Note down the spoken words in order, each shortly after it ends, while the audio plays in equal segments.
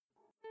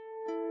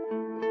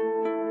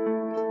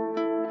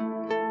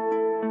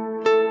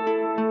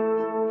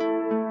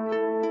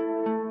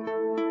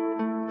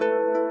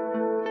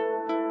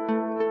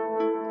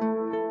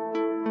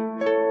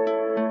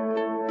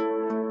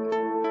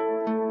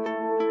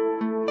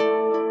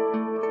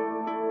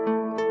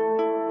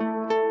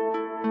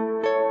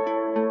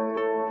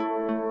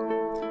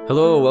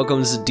Hello,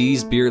 welcome to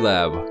D's Beer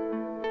Lab.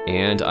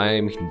 And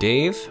I'm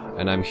Dave,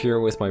 and I'm here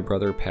with my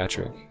brother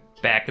Patrick.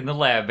 Back in the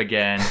lab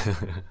again.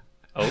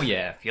 Oh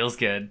yeah, feels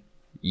good.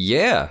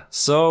 Yeah,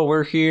 so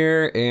we're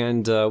here,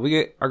 and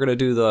we are going to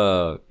do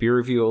the beer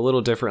review a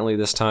little differently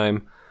this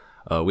time.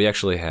 We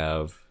actually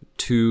have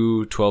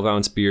two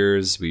 12-ounce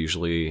beers. We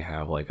usually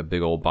have like a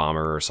big old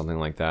bomber or something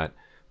like that,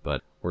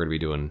 but we're going to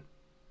be doing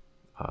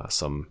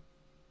some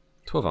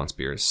 12-ounce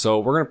beers. So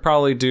we're going to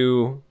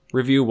probably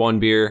review one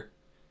beer,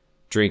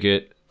 drink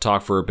it,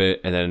 talk for a bit,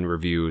 and then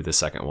review the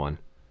second one.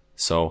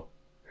 So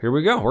here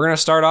we go. We're going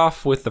to start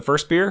off with the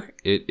first beer.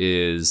 It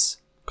is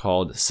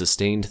called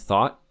Sustained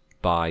Thought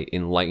by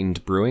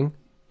Enlightened Brewing.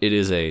 It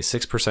is a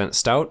 6%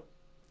 stout.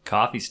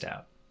 Coffee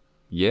stout.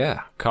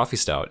 Yeah, coffee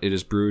stout. It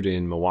is brewed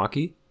in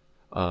Milwaukee.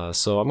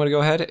 So I'm going to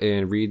go ahead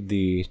and read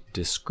the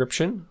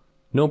description.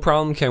 No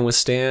problem can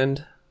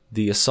withstand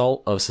the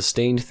assault of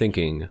sustained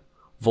thinking.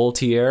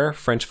 Voltaire,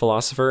 French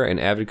philosopher and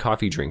avid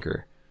coffee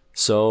drinker.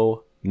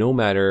 So, no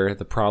matter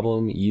the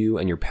problem you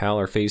and your pal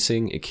are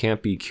facing, it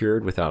can't be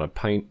cured without a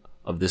pint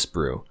of this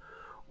brew.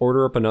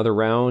 Order up another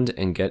round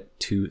and get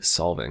to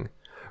solving.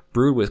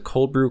 Brewed with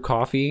cold brew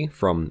coffee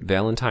from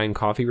Valentine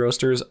Coffee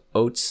Roasters,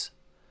 oats,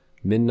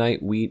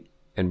 midnight wheat,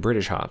 and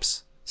British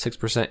hops. 6%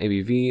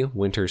 ABV,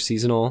 winter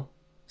seasonal,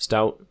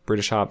 stout,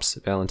 British hops,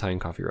 Valentine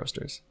Coffee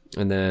Roasters.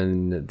 And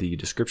then the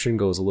description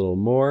goes a little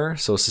more.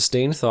 So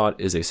Sustained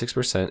Thought is a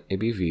 6%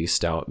 ABV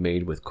stout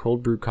made with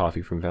cold brew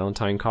coffee from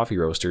Valentine Coffee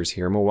Roasters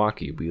here in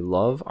Milwaukee. We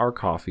love our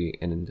coffee,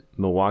 and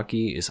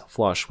Milwaukee is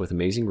flush with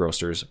amazing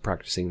roasters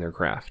practicing their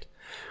craft.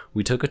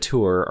 We took a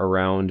tour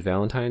around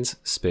Valentine's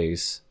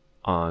space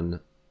on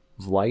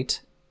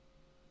Vlight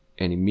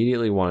and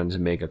immediately wanted to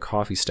make a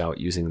coffee stout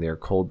using their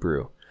cold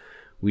brew.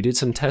 We did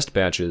some test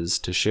batches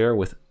to share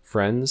with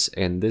friends,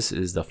 and this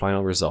is the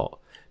final result.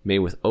 Made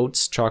with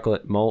oats,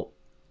 chocolate, malt,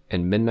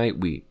 and midnight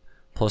wheat,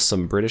 plus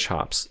some British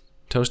hops.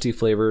 Toasty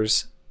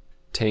flavors,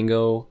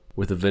 tango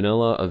with the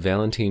vanilla of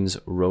Valentine's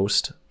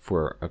roast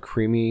for a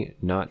creamy,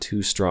 not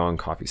too strong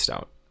coffee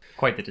stout.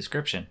 Quite the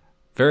description.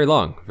 Very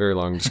long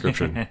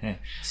description.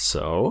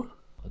 So,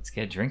 let's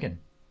get drinking.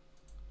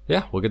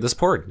 Yeah, we'll get this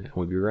poured.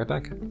 We'll be right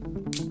back.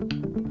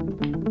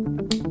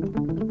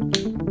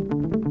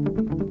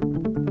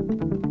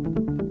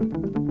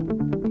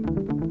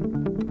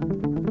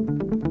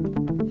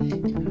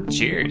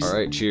 Cheers. All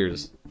right,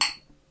 cheers.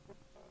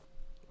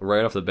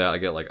 Right off the bat, I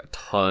get like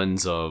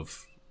tons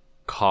of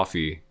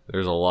coffee.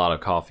 There's a lot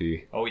of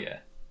coffee. Oh yeah.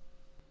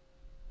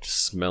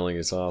 Just smelling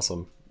is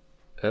awesome.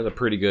 It had a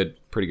pretty good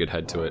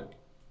head to it.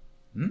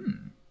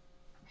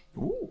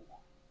 Ooh.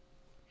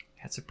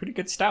 That's a pretty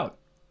good stout.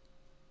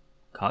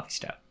 Coffee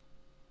stout.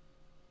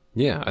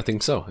 Yeah, I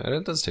think so.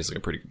 It does taste like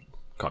a pretty good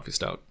coffee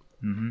stout.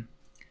 Mm-hmm.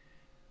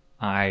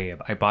 I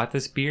bought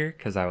this beer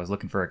because I was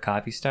looking for a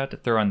coffee stout to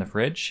throw in the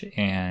fridge,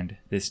 and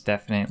this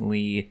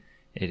definitely,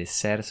 it is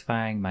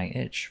satisfying my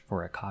itch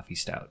for a coffee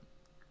stout.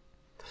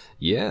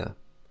 Yeah.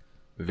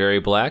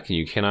 Very black, and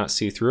you cannot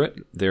see through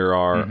it. There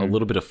are a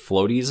little bit of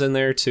floaties in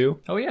there,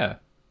 too. Oh, yeah.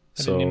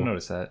 I didn't even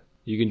notice that.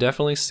 You can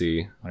definitely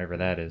see whatever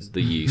that is.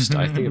 The yeast.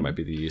 I think it might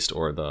be the yeast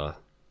or the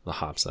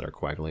hops that are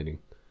coagulating.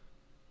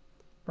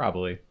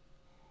 Probably.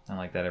 Not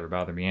like that ever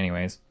bothered me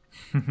anyways.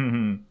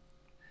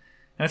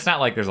 And it's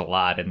not like there's a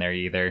lot in there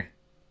either.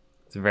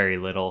 It's very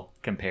little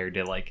compared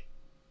to like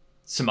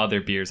some other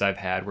beers I've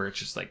had where it's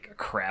just like a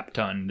crap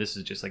ton. This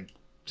is just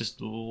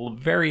a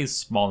very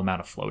small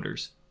amount of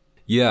floaters.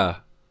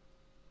 Yeah.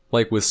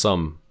 Like with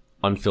some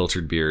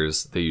unfiltered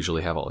beers, they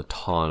usually have a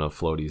ton of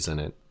floaties in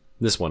it.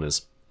 This one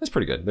is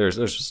pretty good. There's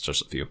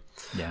just a few.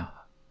 Yeah.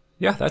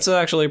 Yeah, that's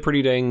actually a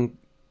pretty dang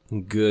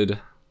good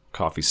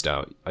coffee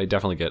stout. I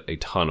definitely get a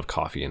ton of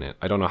coffee in it.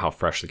 I don't know how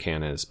fresh the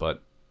can is,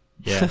 but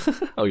yeah.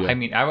 Oh yeah. I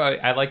mean,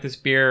 I like this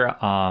beer.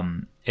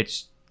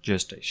 It's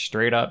just a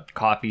straight up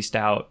coffee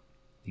stout.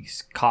 The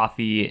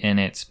coffee in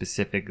it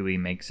specifically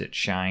makes it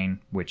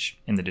shine, which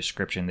in the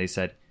description they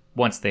said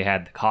once they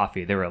had the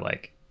coffee, they were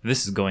like,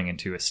 this is going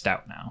into a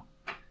stout now.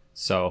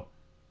 So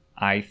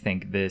I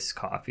think this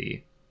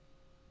coffee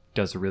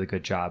does a really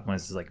good job. When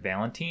it's like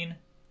Valentine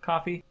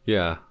coffee?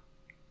 Yeah.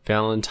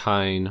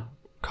 Valentine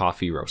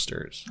Coffee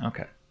Roasters.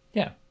 Okay.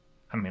 Yeah.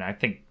 I mean, I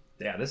think,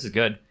 yeah, this is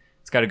good.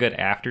 It's got a good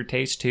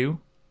aftertaste, too.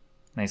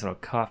 Nice little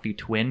coffee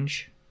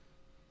twinge.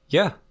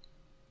 Yeah.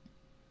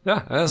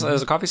 Yeah, as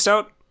a coffee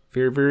stout,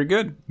 very, very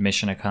good.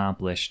 Mission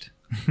accomplished.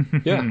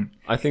 Yeah.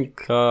 I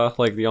think,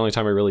 like, the only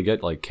time I really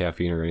get, like,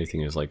 caffeine or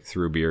anything is, like,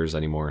 through beers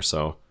anymore,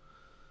 so.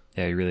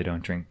 Yeah, you really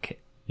don't drink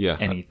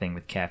anything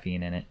with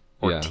caffeine in it.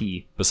 Or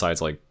tea.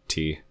 Besides, like,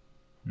 tea.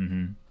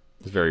 Mm-hmm.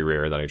 It's very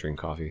rare that I drink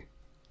coffee.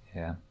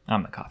 Yeah,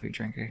 I'm a coffee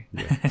drinker.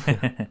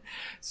 Yeah.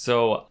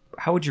 So,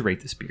 how would you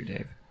rate this beer,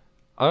 Dave?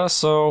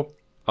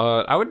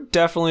 I would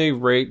definitely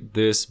rate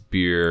this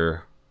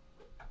beer,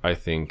 I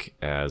think,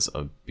 as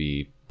a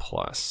B+.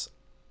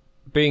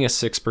 Being a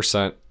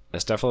 6%,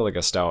 it's definitely like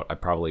a stout I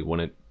probably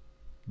wouldn't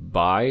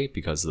buy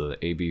because of the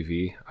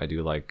ABV. I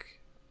do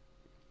like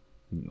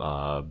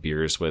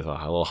beers with a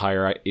little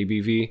higher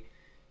ABV,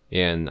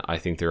 and I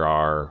think there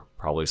are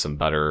probably some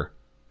better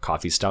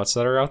coffee stouts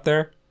that are out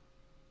there.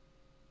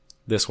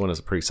 This one is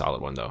a pretty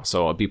solid one, though.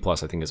 So a B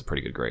plus, I think, is a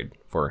pretty good grade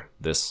for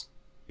this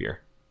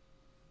beer.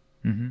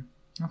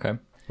 Okay.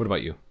 What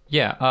about you?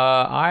 Yeah,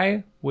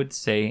 I would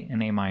say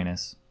an A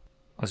minus.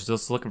 I was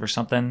just looking for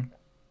something.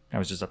 That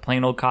was just a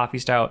plain old coffee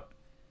stout.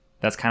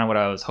 That's kind of what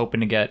I was hoping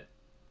to get,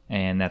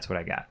 and that's what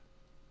I got.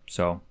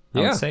 So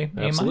I would say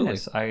A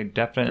minus. I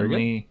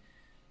definitely,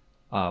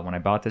 when I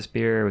bought this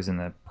beer, it was in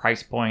the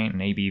price point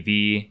and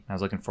ABV. I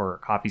was looking for a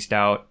coffee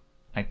stout.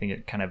 I think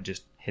it kind of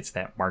just hits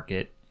that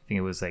market. I think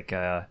it was like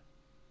a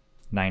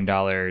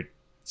 $9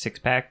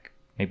 six-pack,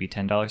 maybe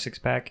 $10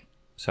 six-pack.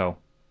 So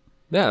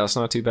yeah, that's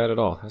not too bad at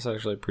all. That's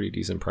actually a pretty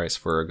decent price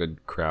for a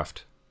good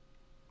craft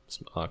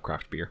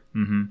beer.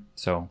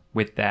 So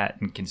with that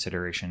in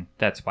consideration,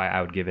 that's why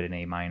I would give it an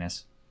A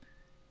minus,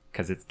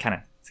 because it's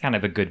kind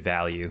of a good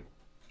value.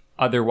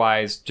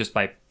 Otherwise, just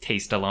by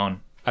taste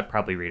alone, I'd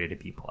probably rate it a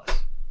B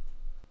plus,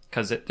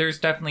 because there's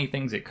definitely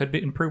things it could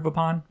improve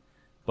upon,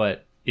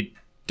 but it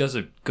does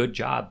a good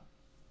job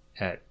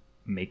at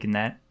making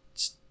that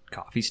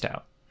coffee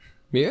stout.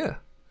 Yeah.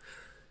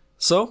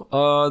 So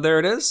there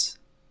it is.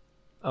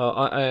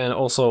 And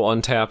also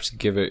Untapped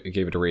gave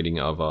it a rating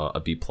of a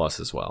B plus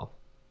as well.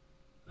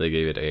 They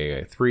gave it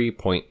a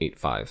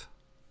 3.85.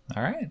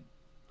 All right.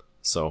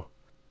 So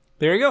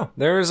there you go.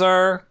 There's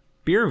our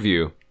beer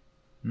review.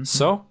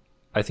 So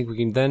I think we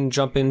can then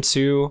jump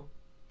into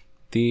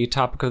the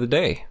topic of the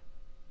day.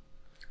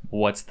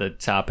 What's the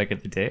topic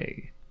of the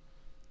day?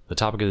 The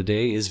topic of the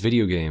day is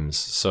video games.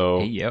 So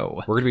Hey, yo.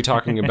 we're going to be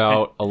talking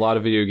about a lot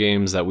of video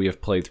games that we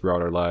have played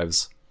throughout our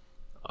lives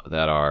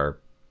that are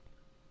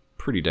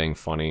pretty dang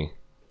funny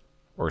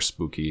or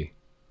spooky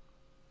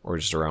or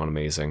just around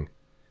amazing,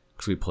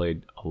 because we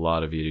played a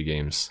lot of video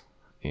games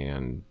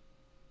and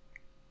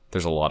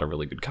there's a lot of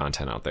really good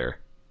content out there.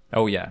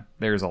 Oh yeah,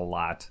 there's a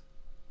lot,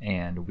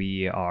 and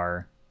we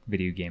are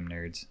video game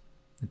nerds,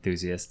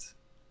 enthusiasts,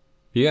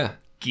 Yeah.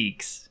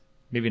 geeks.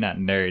 Maybe not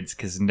nerds,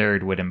 because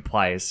nerd would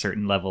imply a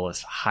certain level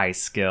of high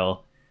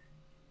skill.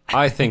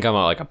 I think I'm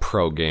like a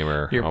pro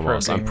gamer. You're a pro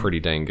almost. I'm gamer. pretty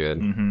dang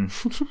good.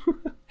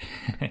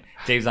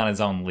 Dave's on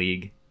his own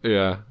league.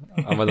 Yeah.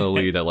 I'm in the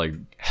lead that like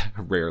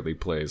rarely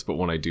plays, but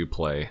when I do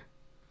play,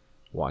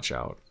 watch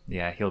out.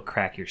 Yeah, he'll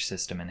crack your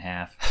system in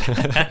half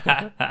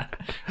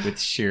with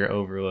sheer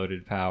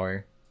overloaded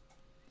power.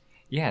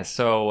 Yeah,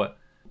 so,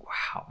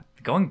 wow.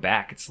 Going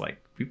back, it's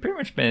like we've pretty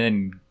much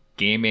been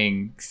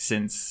gaming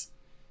since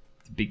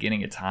the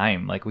beginning of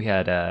time. Like we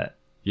had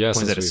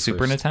was it a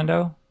Super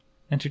Nintendo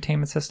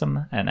Entertainment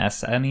System, an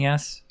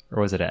SNES,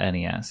 or was it a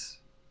NES?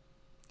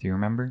 Do you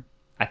remember?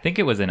 I think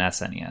it was an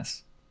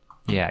SNES.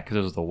 Yeah, because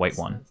it was the white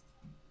one.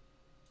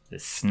 The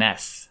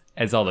SNES,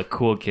 as all the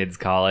cool kids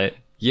call it.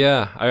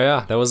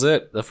 Yeah, that was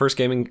it. The first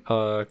gaming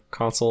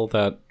console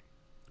that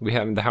we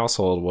had in the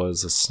household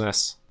was a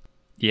SNES.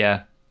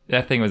 Yeah,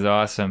 that thing was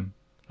awesome.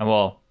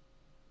 Well,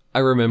 I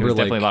remember it was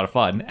like definitely a lot of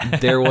fun.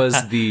 there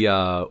was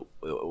the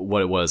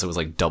what it was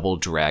like Double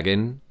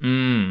Dragon,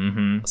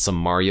 some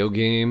Mario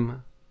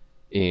game,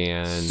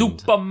 and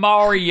Super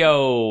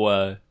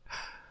Mario.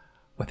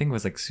 I think it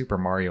was like Super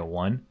Mario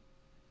 1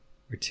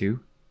 or 2.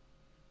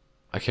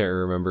 I can't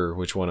remember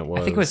which one it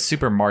was. I think it was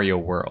Super Mario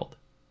World.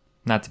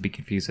 Not to be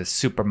confused with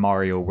Super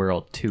Mario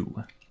World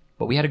 2.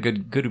 But we had a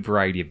good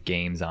variety of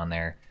games on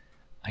there.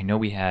 I know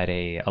we had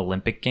a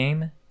Olympic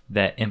game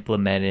that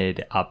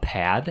implemented a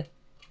pad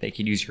that you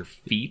could use your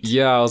feet.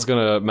 Yeah, I was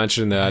gonna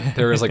mention that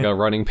there was like a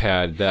running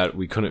pad that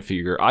I couldn't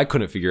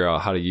figure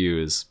out how to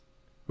use.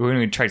 When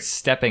we tried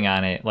stepping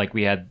on it, like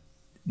we had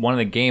one of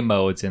the game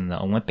modes in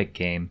the Olympic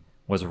game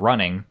was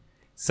running.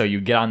 So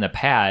you'd get on the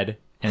pad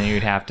and then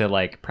you'd have to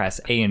like press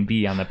A and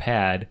B on the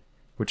pad,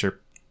 which are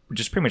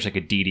just pretty much like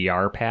a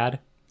DDR pad.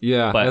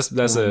 Yeah, but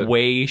that's a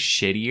way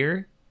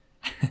shittier.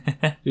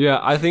 Yeah,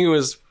 I think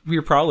we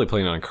were probably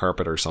playing on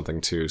carpet or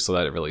something too, so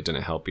that it really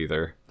didn't help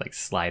either. Like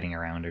sliding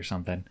around or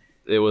something.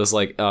 It was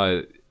like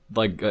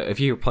if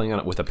you're playing on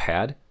it with a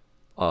pad,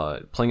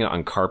 playing it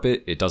on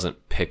carpet, it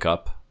doesn't pick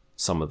up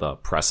some of the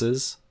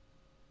presses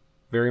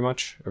very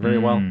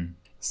well.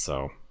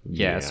 So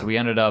yeah, so we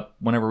ended up,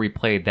 whenever we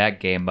played that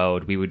game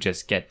mode, we would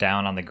just get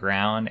down on the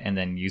ground and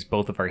then use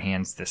both of our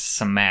hands to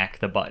smack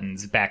the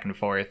buttons back and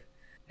forth.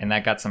 And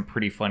that got some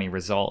pretty funny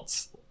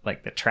results.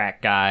 Like the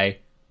track guy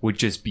would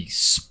just be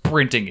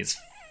sprinting as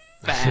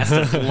fast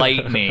as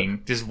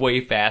lightning, just way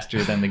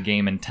faster than the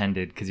game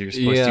intended, because you're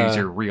supposed to use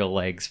your real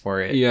legs for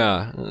it.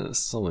 Yeah,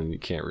 something you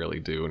can't really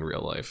do in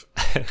real life.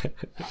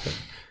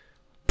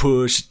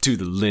 Push to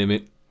the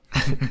limit.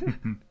 I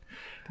think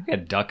we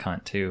had Duck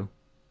Hunt too.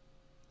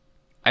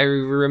 I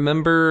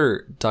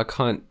remember Duck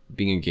Hunt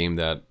being a game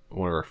that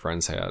one of our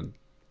friends had.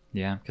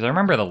 Yeah, because I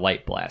remember the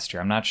Light Blaster.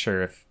 I'm not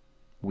sure if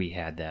we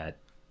had that.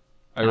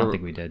 I don't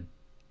think we did.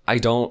 I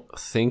don't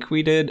think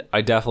we did.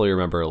 I definitely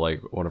remember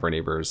like one of our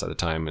neighbors at the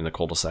time in the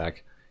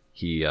cul-de-sac.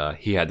 He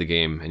had the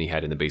game and he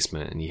had it in the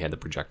basement and he had the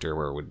projector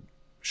where it would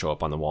show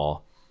up on the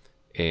wall,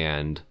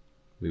 and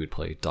we would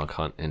play Duck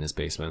Hunt in his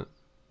basement.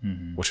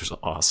 which was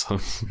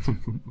awesome.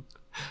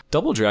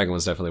 Double Dragon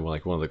was definitely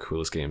one of the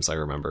coolest games I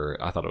remember.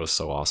 I thought it was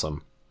so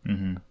awesome.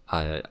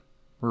 We're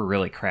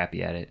really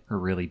crappy at it. We're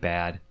really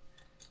bad.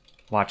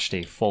 Watched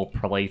a full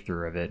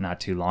playthrough of it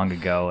not too long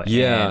ago.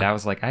 Yeah. And I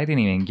was like, I didn't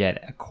even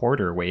get a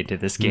quarter way to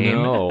this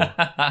game.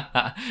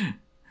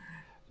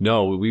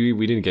 No,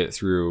 we didn't get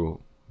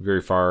through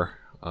very far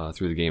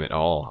through the game at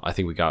all. I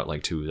think we got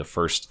like through the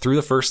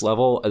first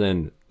level and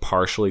then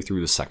partially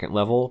through the second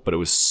level, but it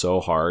was so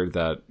hard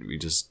that we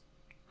just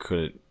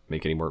couldn't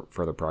make any more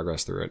further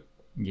progress through it.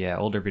 Yeah,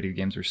 older video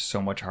games were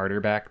so much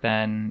harder back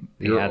then.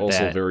 We were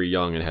also very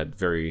young and had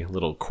very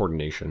little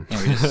coordination.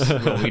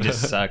 And we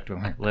just sucked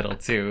when we were little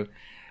too.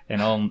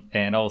 And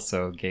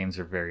also games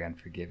are very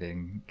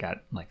unforgiving.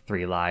 Got like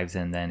 3 lives,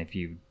 and then if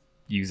you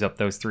use up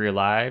those 3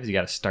 lives, you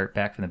got to start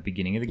back from the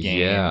beginning of the game.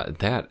 Yeah,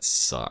 that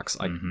sucks.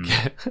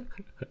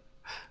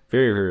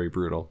 Very, very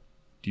brutal.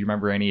 Do you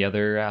remember any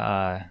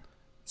other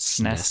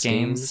SNES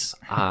games?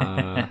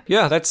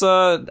 Yeah, that's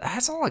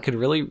all I could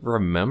really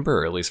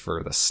remember, at least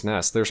for the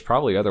SNES. There's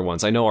probably other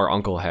ones. I know our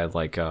uncle had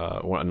like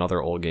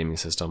another old gaming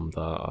system,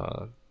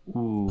 the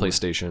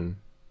PlayStation.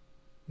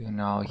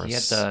 No, he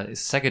had the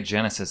Sega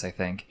Genesis, I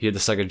think. He had the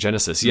Sega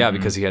Genesis, yeah,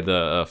 because he had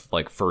the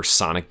first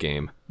Sonic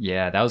game.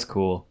 Yeah, that was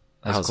cool.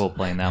 That was cool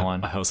playing that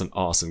one. That was an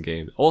awesome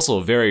game. Also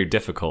very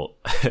difficult.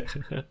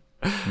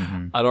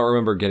 I don't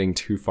remember getting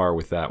too far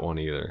with that one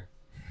either.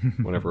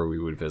 Whenever we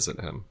would visit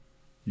him.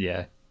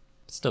 Yeah,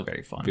 still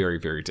very fun. Very,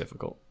 very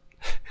difficult.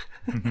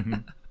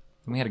 Then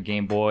we had a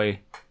Game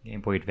Boy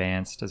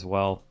Advanced as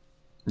well.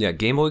 Yeah,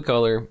 Game Boy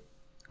Color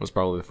was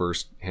probably the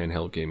first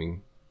handheld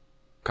gaming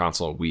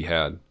console we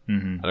had.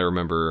 And I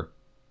remember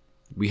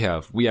we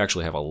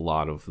actually have a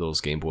lot of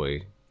those Game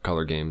Boy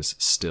Color games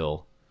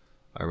still.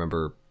 I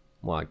remember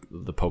like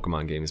the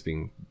Pokemon games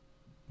being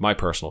my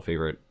personal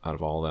favorite out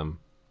of all of them,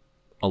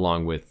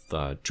 along with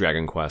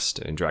Dragon Quest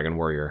and Dragon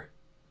Warrior.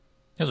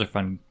 Those are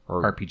fun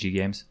RPG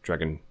games.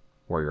 Dragon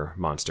Warrior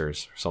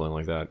Monsters, or something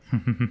like that.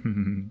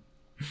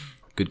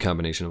 Good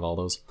combination of all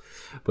those.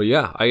 But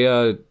yeah,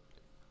 I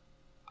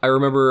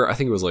remember, I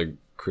think it was like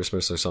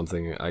Christmas or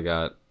something, I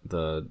got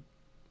the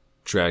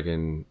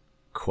Dragon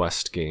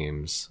Quest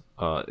games.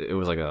 It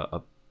was like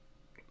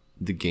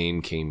the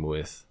game came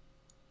with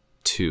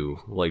 2,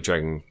 like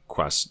Dragon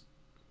Quest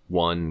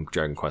 1,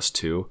 Dragon Quest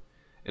 2,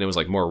 and it was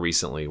like more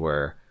recently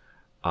where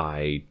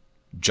I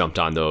jumped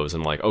on those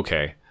and like,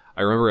 okay,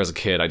 I remember as a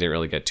kid I didn't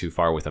really get too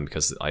far with them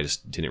because I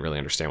just didn't really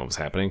understand what was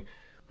happening.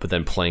 But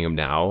then playing them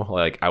now,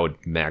 like I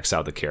would max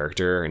out the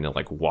character and then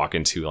like walk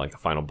into like the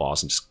final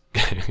boss and just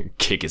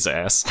kick his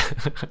ass.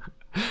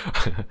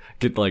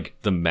 Get like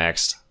the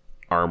maxed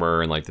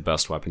armor and like the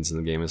best weapons in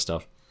the game and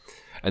stuff.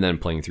 And then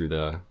playing through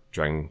the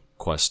Dragon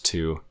Quest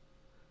 2,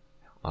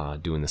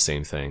 doing the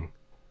same thing.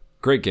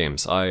 Great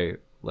games. I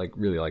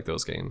really like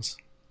those games.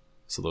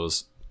 So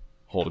those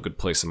hold a good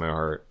place in my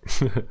heart.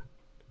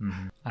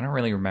 I don't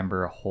really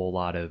remember a whole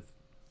lot of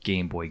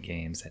Game Boy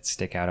games that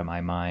stick out in my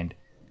mind.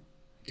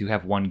 I do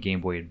have one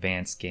Game Boy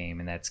Advance game,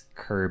 and that's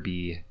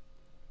Kirby.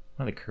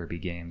 One of the Kirby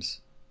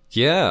games.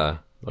 Yeah.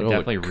 I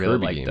definitely really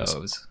like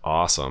those.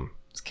 Awesome.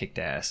 It's kicked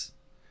ass.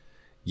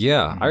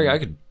 Yeah, I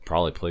could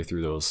probably play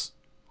through those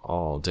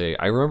all day.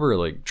 I remember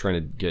like trying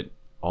to get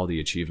all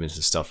the achievements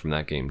and stuff from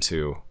that game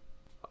too.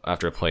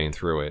 After playing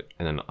through it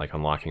and then like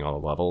unlocking all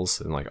the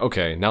levels and like,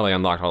 okay, now that I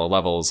unlocked all the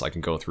levels, I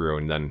can go through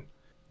and then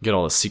get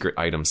all the secret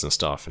items and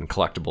stuff and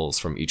collectibles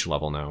from each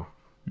level now.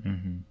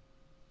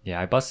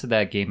 Yeah, I busted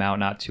that game out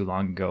not too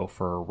long ago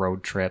for a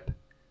road trip.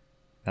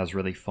 That was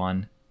really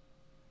fun,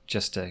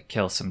 just to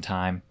kill some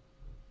time.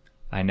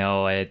 I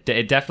know it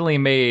definitely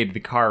made the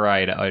car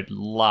ride a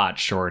lot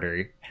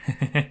shorter.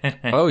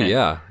 Oh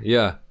yeah.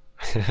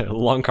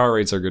 Long car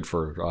rides are good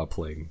for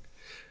playing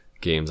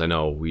games. I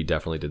know we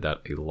definitely did that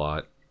a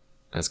lot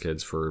as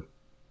kids for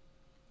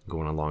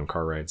going on long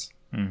car rides.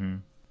 Do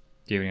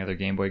you have any other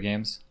Game Boy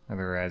games?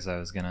 Otherwise, I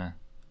was gonna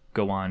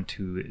go on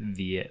to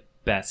the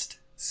best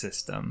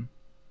system,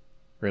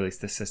 or at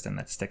least the system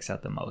that sticks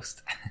out the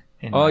most.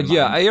 Oh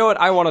yeah, you know what?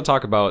 I want to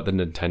talk about the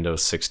Nintendo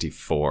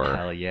 64.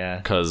 Hell yeah,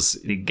 because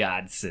the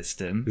God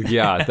system.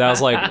 Yeah, that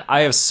was like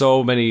I have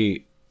so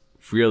many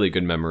really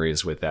good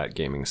memories with that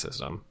gaming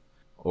system,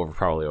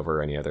 probably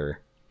over any other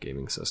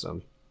gaming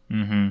system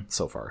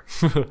so far.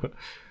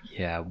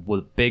 Yeah,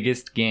 well, the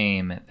biggest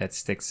game that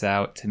sticks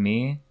out to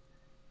me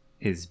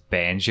is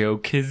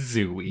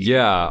Banjo-Kazooie.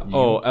 Yeah,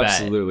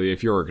 absolutely.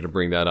 If you were going to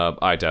bring that up,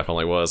 I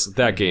definitely was.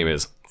 That game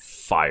is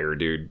fire,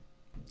 dude.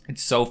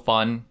 It's so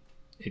fun.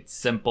 It's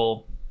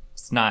simple.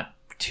 It's not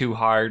too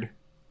hard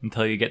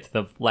until you get to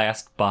the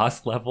last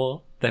boss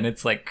level. Then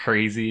it's like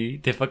crazy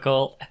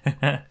difficult.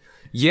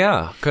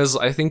 Yeah, because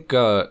I think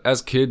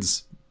as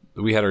kids,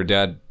 we had our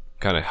dad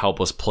kind of help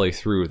us play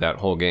through that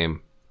whole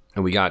game.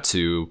 And we got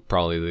to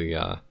probably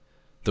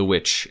the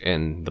witch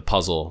and the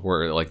puzzle,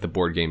 where like the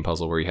board game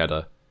puzzle where you had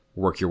to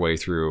work your way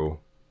through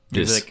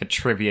this. It was like a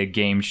trivia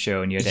game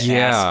show, and you had to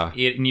ask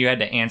it, and you had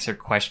to answer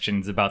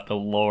questions about the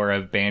lore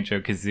of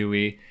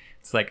Banjo-Kazooie.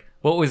 It's like,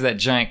 what was that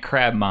giant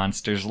crab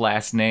monster's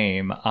last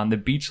name on the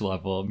beach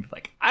level? And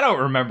like, I I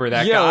don't remember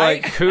that Yeah, guy.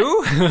 like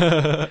who?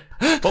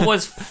 What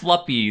was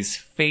Fluppy's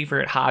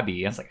favorite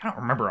hobby? I was like, I don't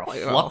remember a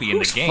Fluppy in the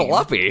Who's game.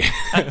 Fluffy?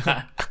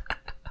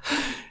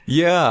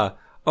 Yeah.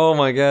 Oh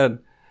my god.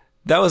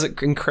 That was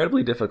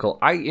incredibly difficult.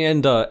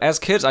 As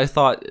kids, I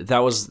thought that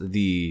was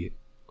the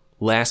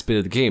last bit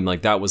of the game.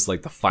 Like that was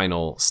like the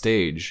final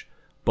stage.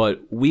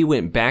 But we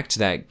went back to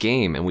that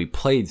game and we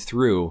played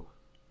through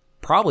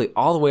probably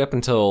all the way up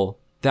until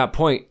that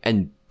point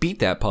and beat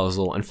that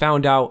puzzle and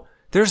found out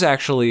there's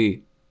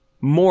actually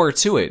more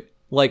to it.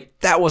 Like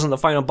that wasn't the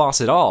final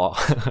boss at all.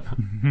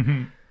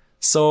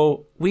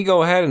 So we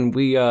go ahead and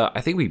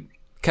I think we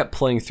kept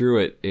playing through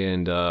it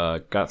and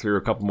got through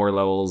a couple more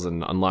levels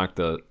and unlocked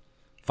the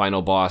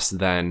final boss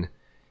then.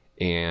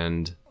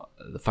 And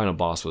the final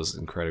boss was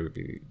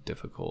incredibly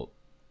difficult.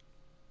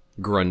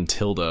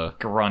 Gruntilda.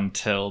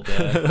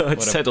 Gruntilda. I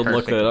just had to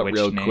look that up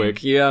real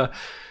quick. Yeah.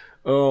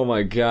 Oh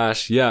my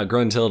gosh. Yeah,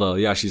 Gruntilda.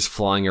 Yeah, she's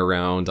flying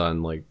around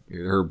on like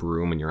her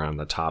broom and you're on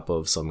the top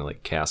of some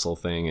like castle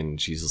thing and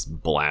she's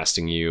just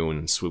blasting you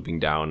and swooping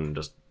down and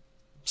just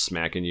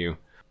smacking you.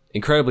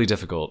 Incredibly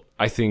difficult.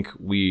 I think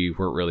we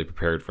weren't really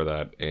prepared for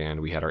that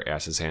and we had our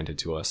asses handed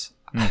to us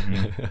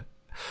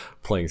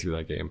playing through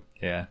that game.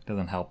 Yeah,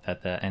 doesn't help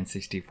that the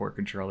N64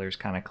 controller is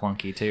kind of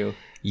clunky too.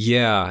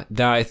 Yeah,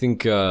 that I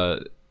think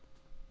that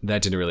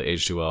didn't really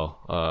age too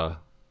well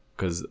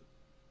because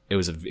it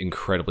was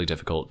incredibly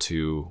difficult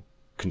to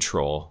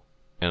control,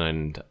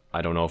 and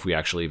I don't know if we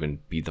actually even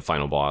beat the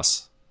final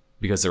boss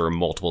because there were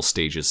multiple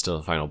stages to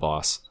the final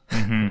boss.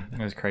 It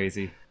was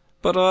crazy.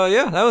 But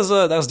yeah, that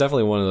was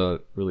definitely one of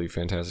the really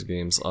fantastic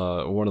games.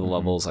 One of the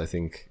levels I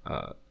think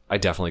I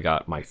definitely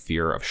got my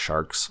fear of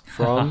sharks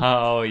from.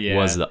 Oh yeah,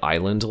 was the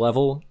island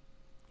level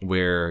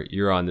where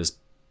you're on this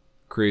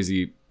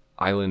crazy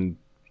island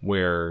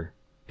where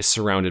it's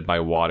surrounded by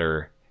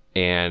water,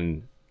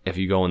 and if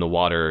you go in the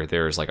water,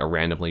 there's like a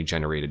randomly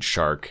generated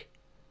shark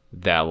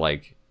that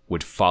like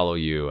would follow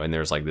you, and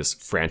there's like this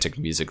frantic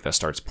music that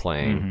starts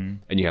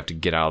playing, and you have to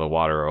get out of the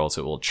water or else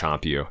it will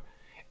chomp you.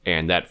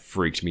 And that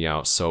freaked me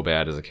out so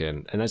bad as a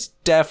kid. And that's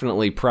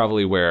definitely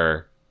probably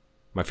where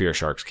my fear of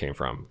sharks came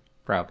from.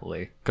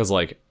 Probably. Because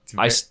like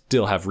I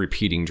still have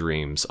repeating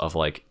dreams of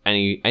like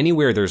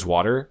anywhere there's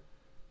water,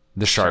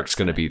 the shark's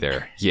gonna be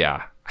there.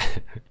 Yeah.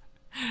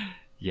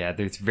 Yeah,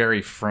 there's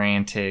very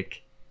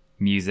frantic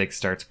music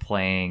starts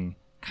playing,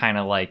 kind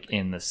of like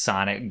in the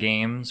Sonic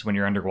games when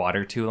you're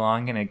underwater too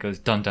long and it goes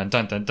dun dun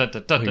dun dun dun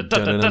dun dun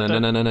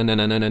dun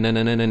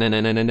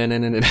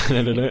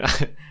dun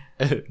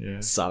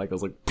dun. Sonic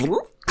goes like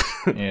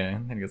yeah,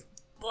 and then it goes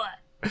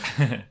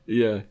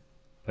yeah.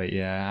 But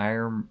yeah,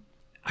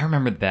 I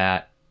remember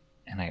that,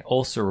 and I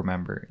also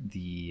remember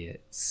the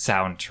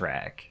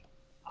soundtrack.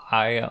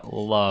 I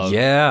love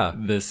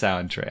the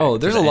soundtrack. Oh,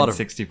 there's a lot of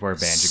N64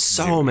 Banjo-Kazooie.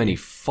 So many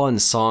fun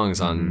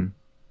songs in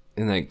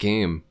that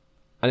game.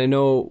 And I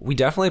know we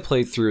definitely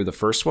played through the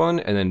first one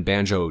and then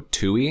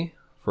Banjo-Tooie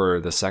for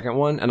the second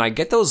one, and I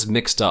get those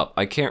mixed up.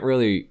 I can't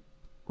really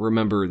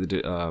remember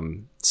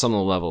some of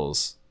the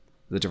levels,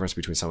 the difference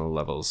between some of the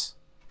levels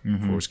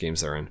for which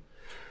games they're in.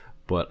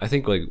 But I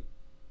think like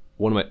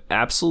one of my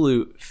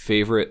absolute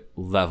favorite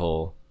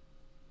level,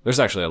 there's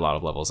actually a lot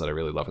of levels that I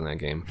really love in that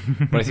game,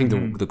 but I think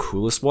the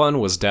coolest one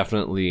was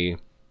definitely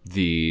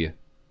the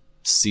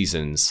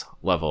Seasons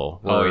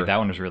level. Oh, that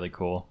one was really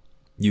cool.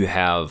 You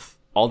have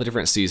all the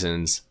different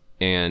seasons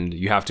and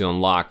you have to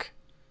unlock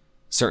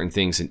certain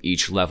things in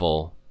each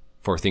level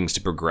for things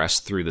to progress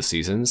through the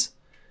seasons.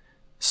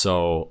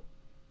 So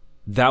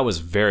that was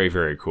very,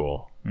 very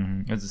cool.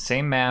 It was the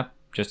same map,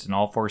 just in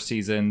all 4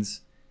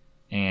 seasons,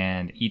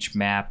 and each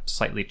map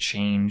slightly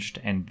changed,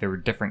 and there were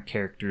different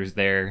characters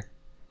there.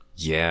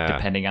 Yeah.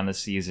 Depending on the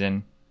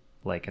season.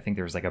 Like, I think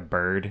there was like a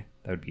bird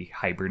that would be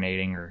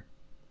hibernating or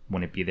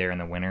wouldn't be there in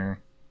the winter.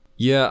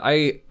 Yeah,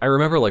 I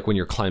remember like when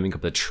you're climbing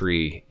up the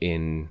tree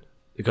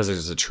because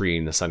there's a tree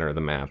in the center of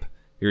the map.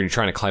 You're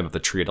trying to climb up the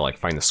tree to like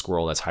find the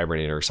squirrel that's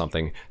hibernating or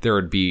something. There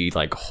would be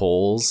like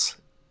holes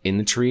in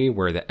the tree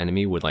where the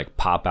enemy would like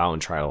pop out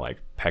and try to like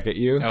peck at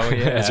you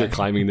as you're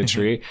climbing the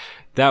tree.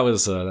 That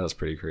was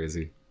pretty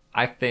crazy.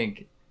 I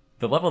think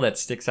the level that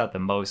sticks out the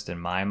most in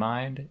my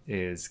mind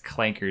is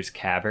Clanker's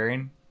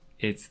Cavern.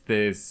 It's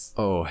this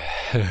hell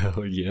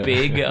yeah.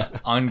 big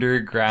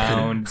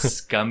underground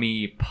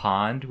scummy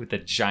pond with a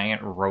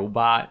giant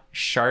robot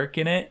shark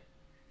in it.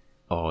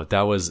 Oh,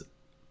 that was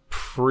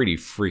pretty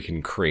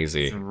freaking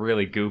crazy. It's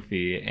really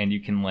goofy, and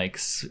you can like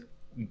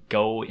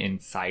go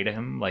inside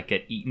him, like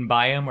get eaten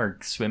by him or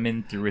swim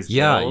in through his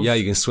gills. Yeah,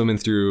 you can swim in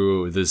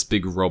through this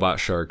big robot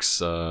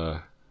shark's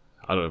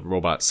I don't know,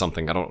 robot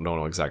something. I don't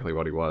know exactly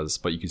what he was,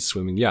 but you could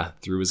swim in,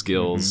 through his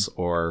gills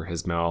or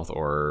his mouth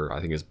or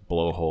I think his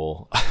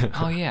blowhole.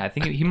 Oh yeah, I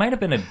think he might have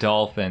been a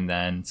dolphin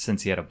then,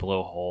 since he had a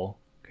blowhole,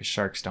 because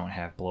sharks don't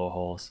have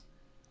blowholes.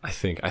 I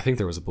think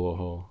there was a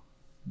blowhole.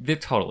 There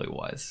totally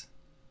was.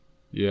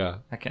 Yeah.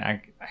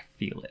 I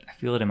feel it. I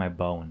feel it in my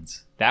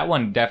bones. That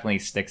one definitely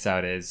sticks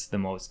out as the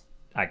most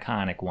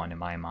iconic one in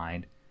my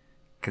mind,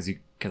 because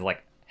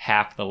like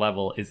half the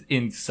level is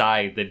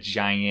inside the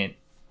giant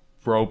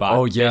robot.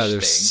 Oh yeah, fish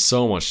there's thing.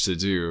 so much to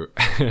do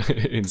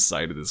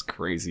inside of this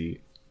crazy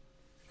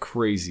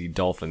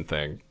dolphin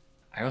thing.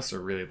 I also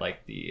really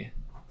liked the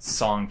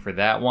song for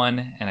that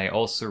one, and I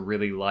also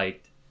really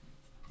liked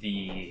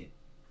the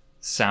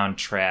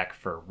soundtrack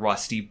for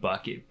Rusty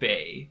Bucket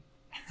Bay.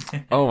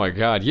 Oh my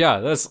god, yeah,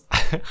 that's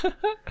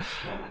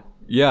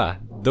yeah,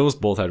 those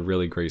both had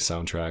really great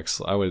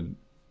soundtracks. I would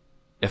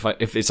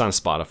if it's on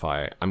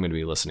Spotify, I'm going to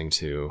be listening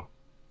to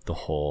the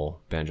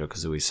whole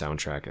Banjo-Kazooie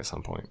soundtrack at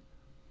some point.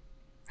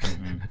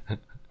 Mm-hmm.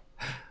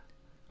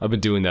 I've been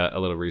doing that a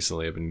little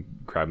recently. I've been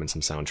grabbing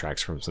some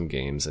soundtracks from some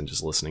games and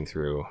just listening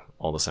through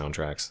all the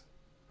soundtracks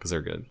because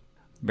they're good.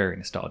 Very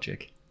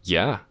nostalgic.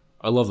 Yeah,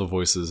 I love the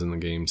voices in the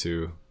game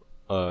too.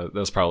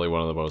 That's probably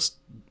one of the most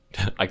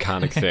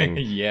iconic thing.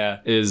 Yeah.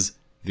 Is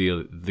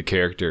the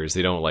characters.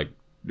 They don't like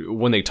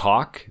when they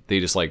talk. They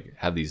just like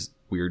have these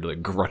weird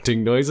like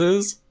grunting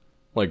noises,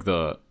 like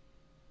the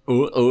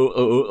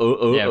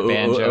Yeah,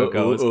 Banjo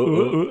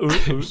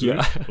goes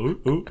yeah.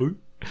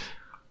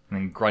 And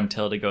then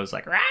Gruntilda goes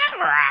like rah,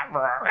 rah, rah,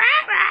 rah,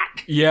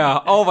 rah. Yeah.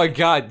 Oh my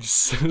god,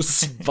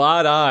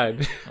 spot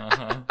on.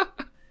 Uh-huh.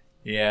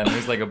 Yeah, and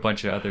there's like a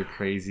bunch of other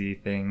crazy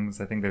things.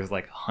 I think there's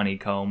like a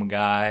honeycomb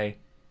guy.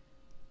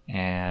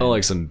 And Oh,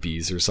 like some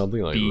bees or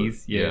something like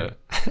bees, that.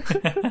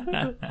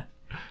 yeah.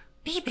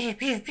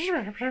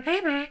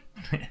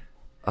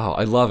 Oh,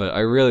 I love it. I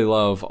really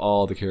love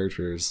all the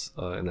characters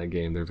in that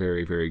game. They're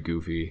very, very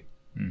goofy,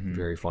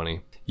 very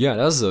funny. Yeah,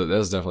 that was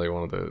definitely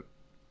one of the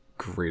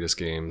greatest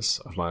games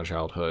of my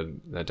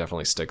childhood. That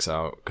definitely sticks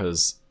out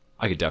because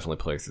I could definitely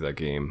play through that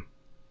game.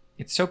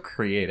 It's so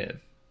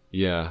creative.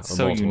 Yeah,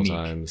 So multiple unique.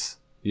 times.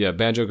 Yeah,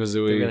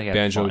 Banjo-Kazooie, They really had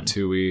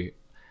Banjo-Tooie.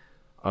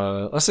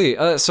 Let's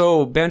see.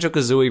 So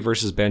Banjo-Kazooie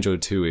versus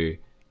Banjo-Tooie.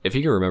 If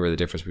you can remember the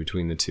difference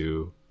between the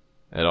two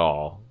at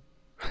all,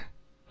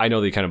 I know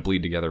they kind of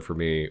bleed together for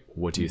me.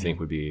 What do you think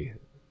would be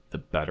the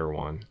better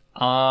one?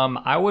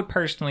 I would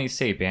personally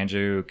say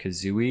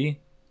Banjo-Kazooie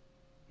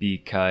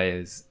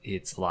because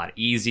it's a lot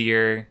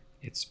easier.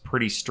 It's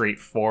pretty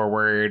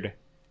straightforward,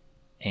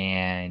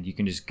 and you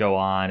can just go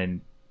on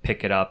and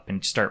pick it up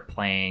and start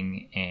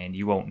playing, and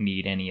you won't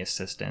need any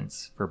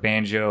assistance. For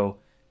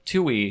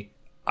Banjo-Tooie,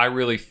 I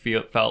really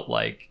felt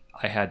like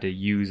I had to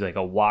use like a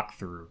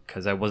walkthrough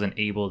because I wasn't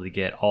able to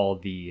get all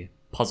the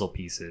puzzle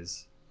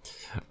pieces.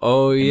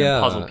 Oh And yeah,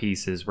 the puzzle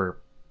pieces were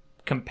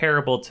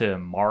comparable to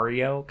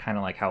Mario, kind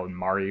of like how in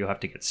Mario you have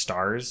to get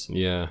stars.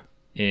 yeah,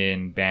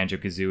 In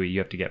Banjo-Kazooie, you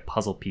have to get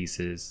puzzle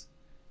pieces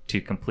to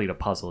complete a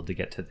puzzle to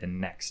get to the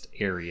next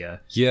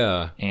area.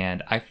 yeah.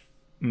 And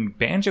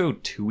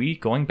Banjo-Tooie,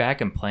 going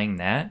back and playing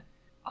that,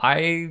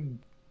 I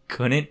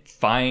couldn't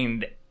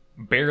find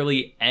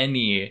barely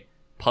any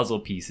puzzle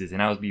pieces,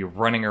 and I would be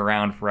running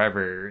around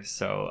forever.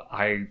 So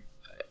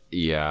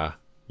Yeah.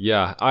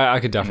 I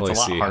could definitely it's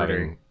a lot see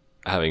harder.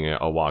 having a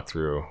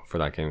walkthrough for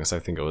that game because I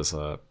think it was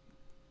a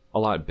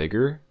lot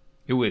bigger.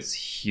 It was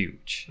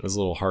huge. It was a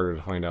little harder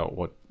to find out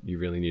what you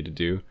really need to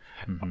do.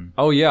 Mm-hmm.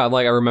 Oh yeah,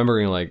 like I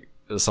remembering like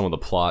some of the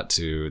plot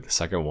to the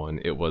second one.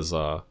 It was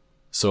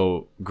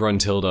so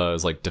Gruntilda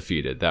is like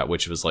defeated. That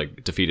witch was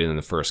like defeated in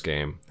the first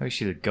game. Oh,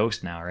 she's a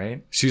ghost now,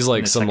 right? She's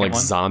like the some second like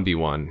one? zombie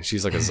one.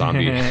 She's like a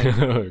zombie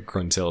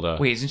Gruntilda.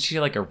 Wait, isn't she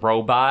like a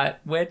robot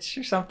witch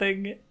or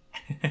something?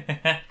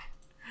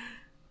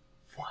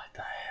 What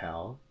the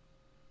hell?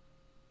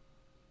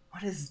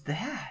 What is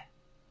that?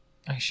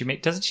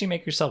 Doesn't she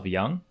make herself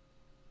young?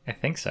 I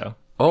think so.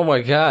 Oh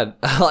my god.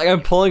 Like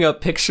I'm pulling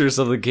up pictures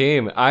of the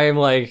game. I am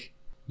like,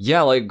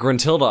 yeah, like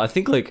Gruntilda, I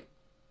think like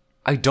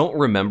I don't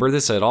remember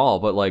this at all,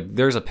 but like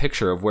there's a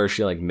picture of where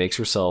she like makes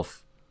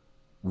herself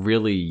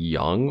really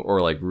young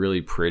or like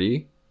really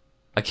pretty.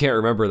 I can't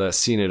remember that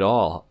scene at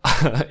all.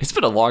 It's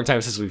been a long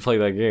time since we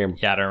played that game.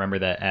 Yeah, I don't remember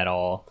that at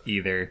all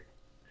either.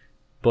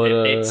 But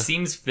It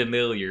seems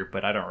familiar,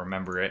 but I don't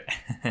remember it.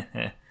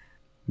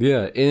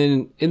 yeah,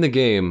 in the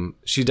game,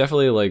 she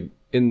definitely like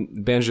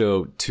in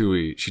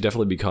Banjo-Tooie, she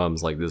definitely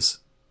becomes like this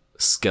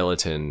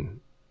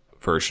skeleton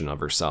version of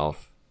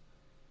herself.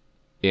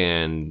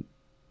 And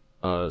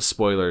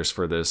spoilers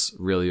for this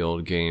really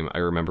old game. I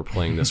remember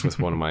playing this with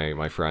one of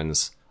my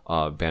friends,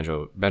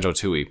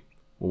 Banjo-Tooie,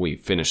 when we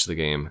finished the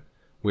game,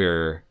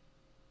 where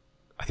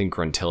I think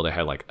Gruntilda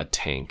had like a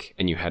tank,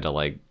 and you had to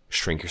like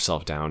shrink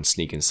yourself down,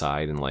 sneak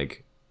inside, and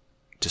like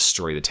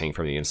destroy the tank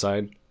from the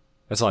inside.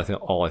 That's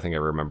all I think I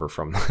remember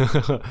from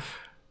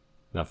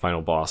that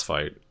final boss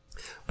fight.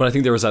 But I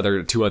think there was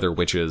two other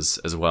witches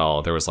as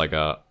well. There was like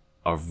a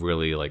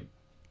really like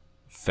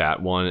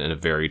fat one and a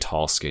very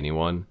tall skinny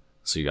one.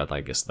 So you got, I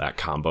guess, that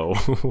combo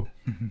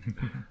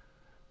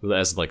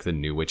as like the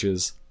new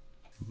witches.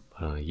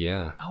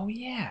 Yeah. Oh,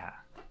 yeah.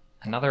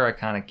 Another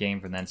iconic game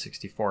from the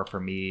N64 for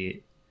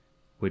me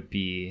would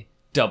be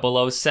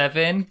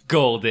 007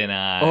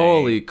 GoldenEye.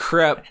 Holy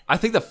crap. I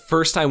think the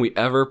first time we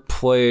ever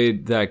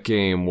played that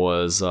game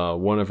was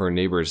one of our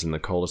neighbors in the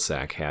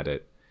cul-de-sac had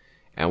it.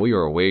 And we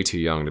were way too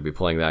young to be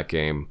playing that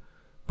game.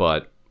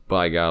 But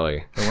By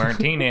golly. They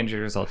weren't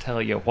teenagers, I'll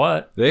tell you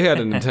what. They had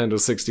a Nintendo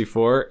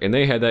 64, and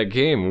they had that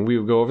game. And we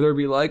would go over there and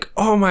be like,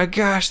 oh my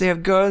gosh, they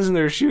have guns and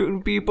they're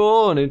shooting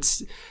people, and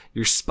it's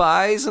your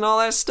spies and all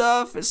that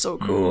stuff. It's so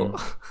cool.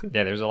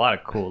 Yeah, there's a lot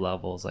of cool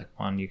levels. Like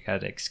one, you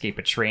had to escape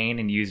a train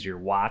and use your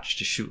watch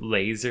to shoot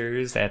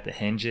lasers at the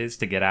hinges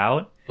to get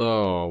out.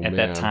 Oh, At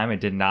that time, I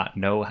did not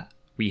know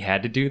we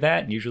had to do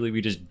that. Usually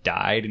we just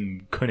died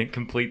and couldn't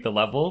complete the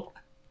level.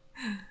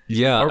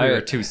 Yeah. Or we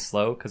were too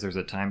slow because there was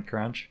a time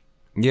crunch.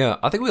 Yeah,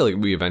 I think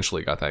we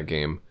eventually got that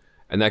game,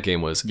 and that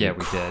game was Yeah,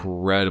 we did.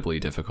 incredibly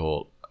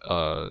difficult.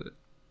 I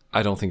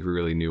don't think we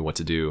really knew what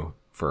to do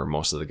for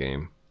most of the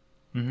game.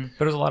 Mm-hmm.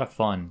 But it was a lot of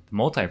fun. The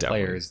multiplayer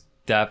Definitely. is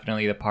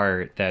definitely the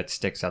part that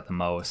sticks out the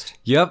most.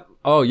 Yep.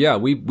 Oh yeah,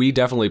 we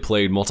definitely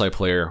played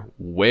multiplayer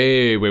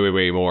way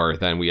more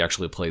than we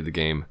actually played the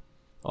game.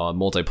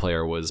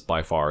 Multiplayer was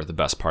by far the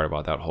best part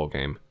about that whole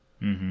game.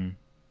 Mm-hmm.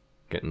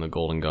 Getting the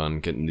golden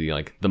gun, getting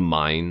the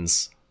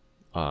mines,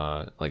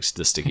 like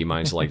the sticky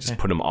mines, like just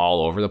put them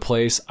all over the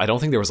place. I don't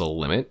think there was a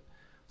limit,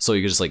 so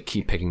you could just like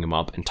keep picking them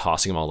up and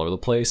tossing them all over the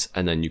place,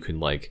 and then you can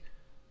like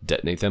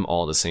detonate them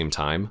all at the same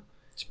time.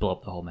 Just blow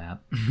up the whole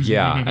map.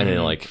 Yeah, and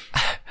then like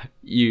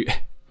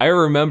I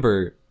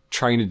remember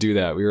trying to do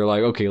that. We were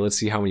like, okay, let's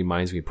see how many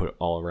mines we put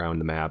all around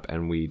the map,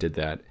 and we did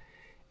that,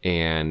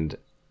 and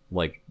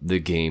like the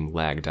game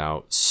lagged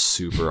out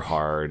super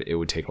hard. It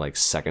would take like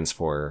seconds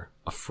for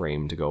a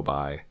frame to go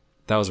by.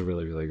 That was a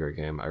really great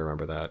game. I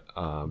remember that.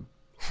 I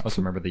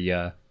also remember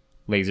the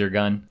laser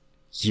gun.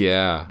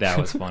 Yeah, That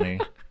was funny.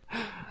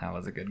 That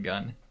was a good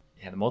gun.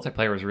 Yeah, the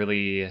multiplayer was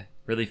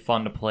really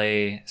fun to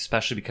play,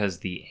 especially because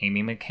the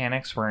aiming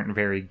mechanics weren't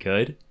very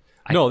good.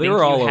 No, they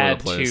were all over the had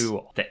place.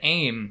 To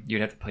aim,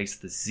 you'd have to place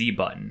the Z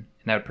button,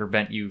 and that would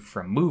prevent you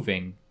from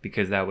moving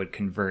because that would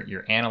convert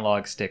your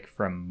analog stick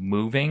from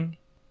moving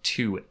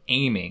to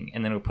aiming,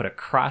 and then it would put a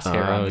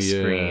crosshair on the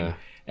screen,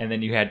 and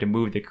then you had to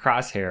move the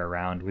crosshair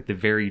around with the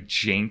very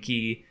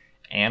janky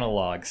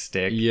analog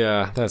stick.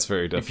 Yeah, that's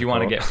very difficult. If you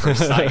want to get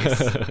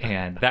precise.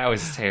 And that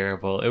was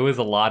terrible. It was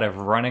a lot of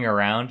running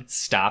around,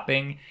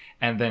 stopping,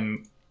 and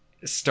then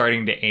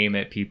starting to aim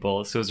at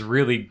people. So it was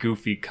really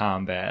goofy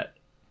combat.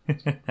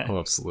 Oh,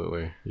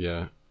 absolutely.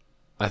 Yeah.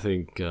 I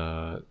think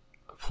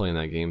playing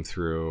that game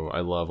through, I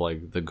love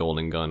like the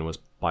golden gun was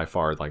by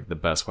far like the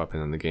best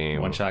weapon in the game.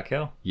 One shot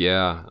kill.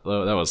 Yeah,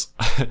 that was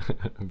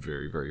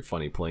very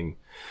funny playing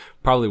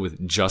probably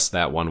with just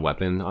that one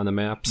weapon on the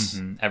maps.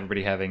 Mm-hmm.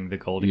 Everybody having the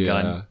golden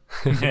gun.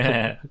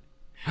 That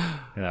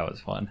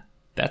was fun.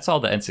 That's all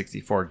the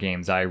N64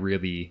 games I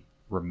really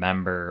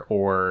remember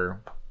or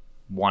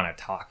want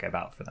to talk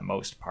about for the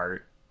most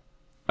part.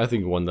 I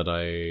think one that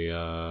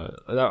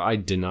I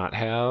did not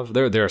have.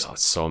 There's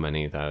so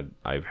many that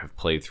I have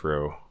played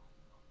through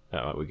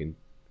that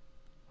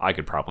I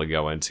could probably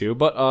go into,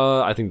 but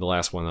I think the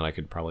last one that I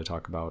could probably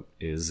talk about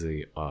is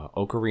the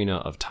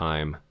Ocarina of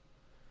Time,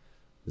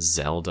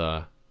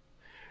 Zelda.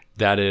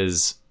 That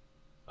is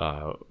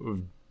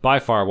by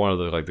far one of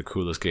the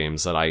coolest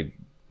games that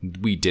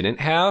we didn't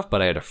have,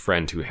 but I had a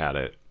friend who had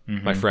it.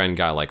 Mm-hmm. My friend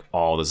got like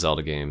all the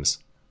Zelda games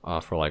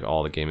for like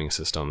all the gaming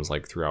systems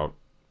like throughout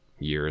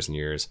years and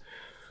years.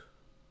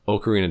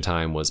 Ocarina of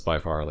Time was by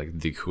far like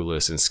the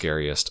coolest and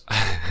scariest.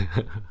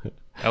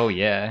 Oh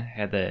yeah,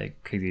 had the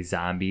crazy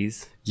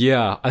zombies.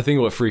 Yeah, I think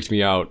what freaked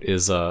me out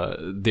is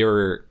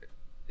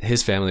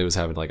his family was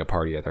having like a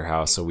party at their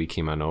house, so we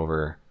came on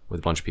over with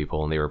a bunch of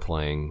people and they were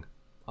playing.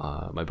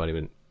 My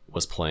buddy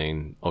was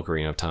playing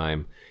Ocarina of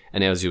Time,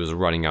 and as he was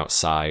running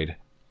outside,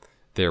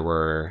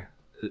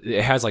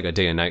 it has like a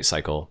day and night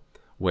cycle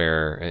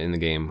where in the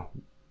game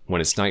when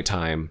it's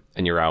nighttime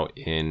and you're out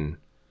in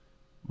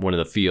one of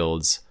the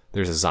fields,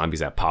 there's the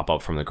zombies that pop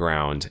up from the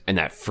ground, and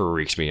that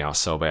freaked me out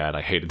so bad.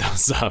 I hated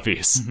those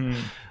zombies.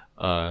 Mm-hmm.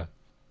 But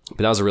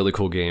that was a really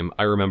cool game.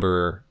 I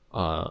remember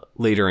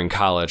later in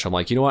college, I'm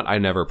like, you know what? I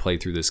never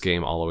played through this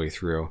game all the way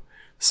through.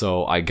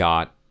 So I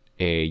got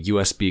a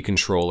USB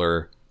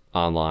controller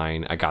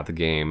online. I got the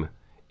game,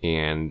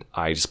 and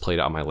I just played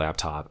it on my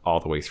laptop all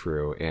the way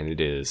through, and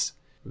it is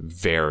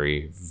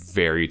very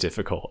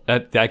difficult.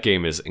 That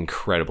game is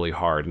incredibly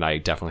hard, and I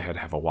definitely had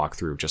to have a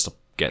walkthrough just to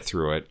get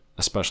through it,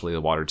 especially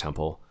the Water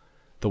Temple.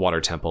 The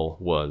Water Temple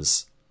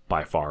was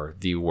by far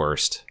the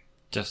worst.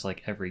 Just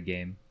like every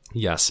game.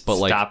 Yes, but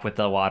stop with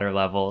the water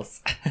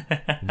levels.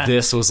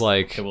 This was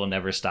like it will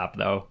never stop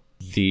though.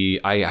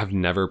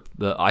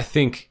 I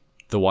think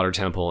the Water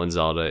Temple in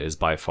Zelda is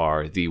by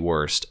far the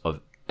worst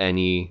of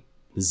any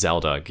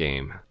Zelda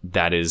game.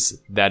 That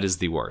is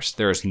the worst.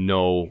 There is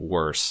no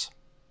worse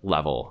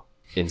level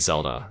in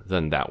Zelda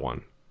than that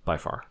one by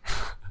far.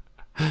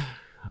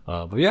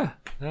 But yeah,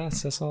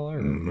 that's all I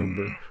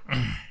remember.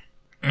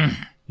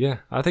 Yeah,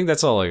 I think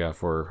that's all I got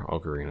for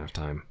Ocarina of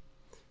Time.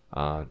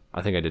 I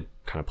think I did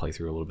kind of play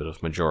through a little bit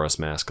of Majora's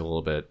Mask a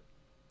little bit.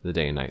 The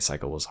day and night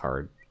cycle was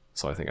hard,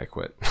 so I think I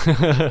quit.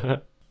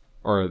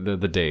 Or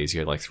the days. You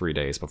had like 3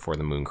 days before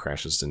the moon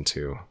crashes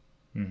into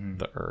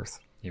the Earth.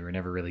 You were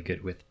never really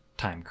good with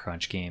time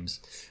crunch games.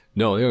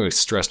 No, they always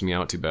stressed me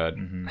out too bad.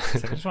 Mm-hmm.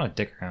 It's like, I just want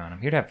to dick around.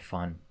 I'm here to have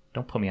fun.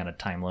 Don't put me on a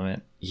time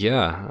limit.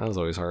 Yeah, that was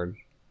always hard.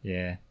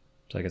 Yeah.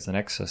 So I guess the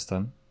next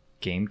system,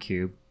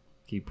 GameCube.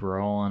 Keep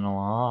rolling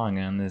along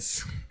on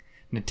this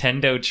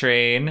Nintendo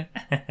train.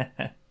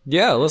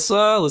 Yeah,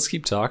 let's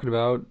keep talking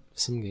about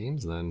some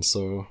games then.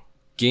 So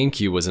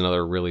GameCube was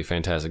another really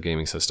fantastic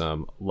gaming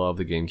system. Love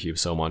the GameCube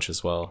so much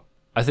as well.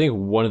 I think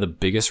one of the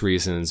biggest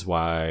reasons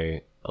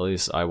why at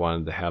least I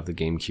wanted to have the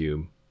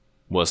GameCube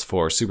was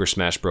for Super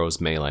Smash Bros.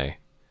 Melee.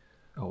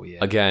 Oh yeah.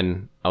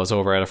 Again, I was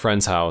over at a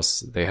friend's house.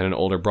 They had an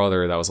older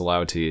brother that was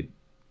allowed to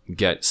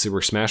get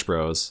Super Smash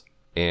Bros.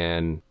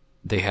 And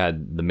they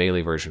had the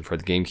Melee version for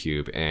the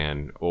GameCube.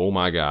 And oh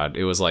my god,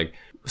 it was like...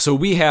 So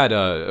we had,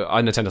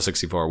 on Nintendo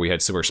 64, we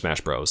had Super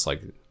Smash Bros.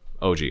 Like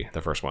OG,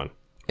 the first one.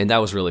 And that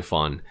was really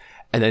fun.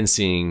 And then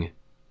seeing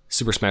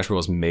Super Smash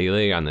Bros.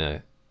 Melee on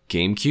the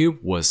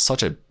GameCube was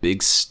such a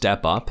big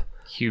step up.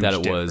 Huge that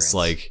it difference. was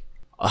like...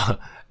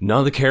 none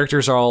of the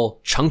characters are all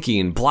chunky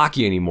and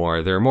blocky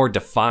anymore. They're more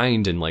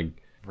defined and like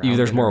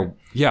there's more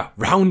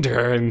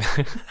rounder and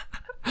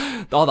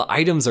all the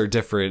items are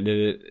different.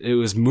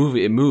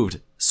 It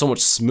moved so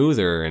much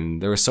smoother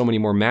and there were so many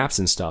more maps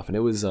and stuff. And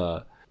it was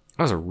that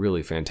was a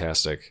really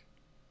fantastic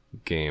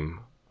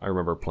game. I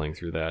remember playing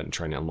through that and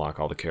trying to unlock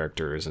all the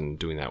characters and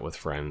doing that with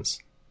friends.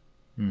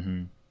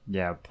 Mm-hmm.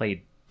 Yeah,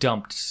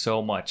 dumped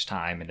so much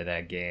time into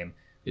that game.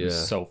 It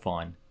was so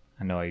fun.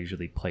 I know I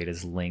usually played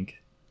as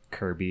Link,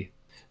 Kirby.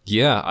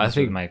 Yeah, I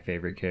think my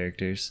favorite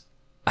characters.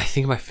 I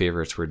think my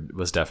favorites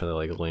was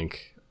definitely like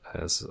Link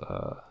as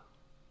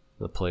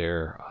the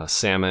player.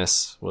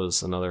 Samus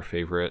was another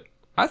favorite.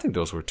 I think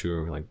those were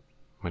two like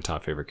my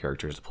top favorite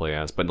characters to play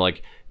as. But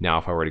like now,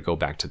 if I were to go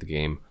back to the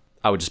game,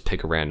 I would just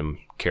pick a random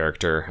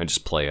character and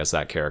just play as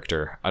that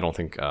character. I don't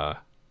think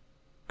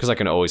because I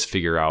can always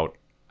figure out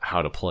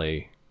how to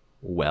play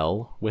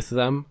well with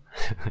them.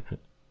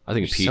 I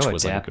think Peach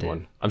was like a good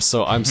one. I'm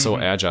so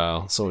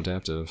agile, so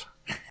adaptive.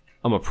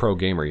 I'm a pro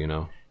gamer, you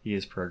know. He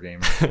is pro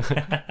gamer.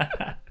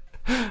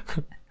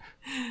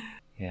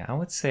 Yeah, I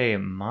would say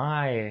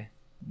my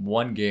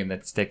one game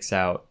that sticks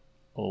out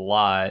a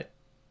lot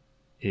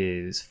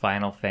is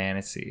Final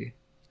Fantasy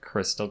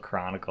Crystal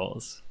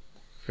Chronicles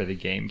for the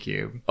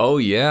GameCube. Oh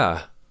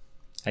yeah,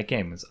 that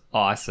game was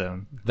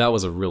awesome. That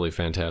was a really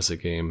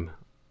fantastic game.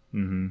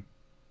 Mm-hmm.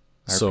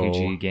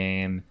 RPG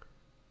game.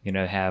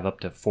 Have up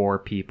to 4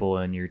 people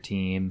in your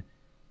team,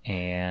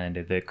 and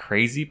the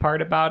crazy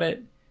part about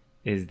it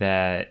is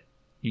that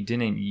you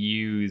didn't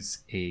use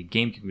a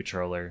GameCube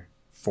controller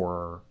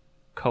for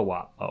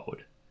co-op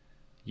mode.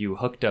 You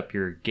hooked up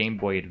your Game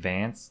Boy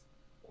Advance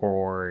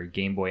or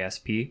Game Boy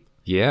SP.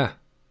 Yeah.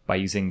 By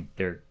using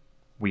their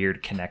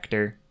weird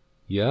connector.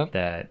 Yeah.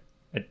 That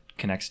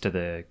connects to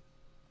the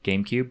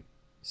GameCube.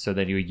 So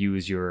that you would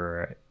use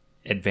your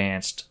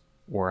Advanced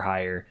or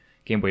higher,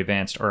 Game Boy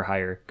Advanced or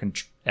higher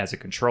as a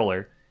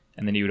controller.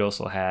 And then you would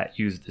also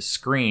use the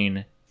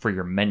screen for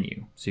your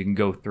menu. So you can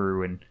go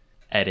through and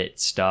edit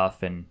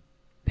stuff and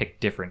pick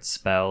different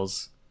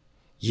spells.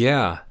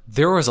 Yeah,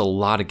 there was a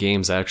lot of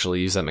games that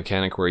actually use that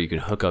mechanic where you can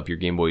hook up your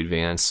Game Boy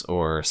Advance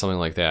or something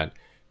like that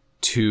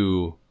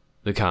to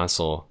the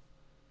console.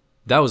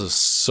 That was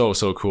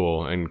so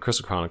cool, and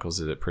Crystal Chronicles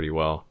did it pretty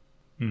well.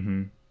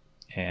 Mm-hmm.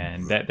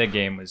 And that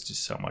game was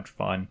just so much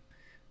fun.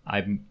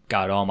 I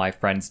got all my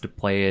friends to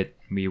play it.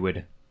 We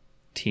would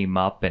team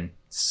up and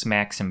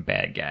smack some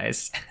bad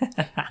guys.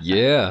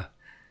 Yeah.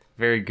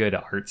 Very good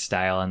art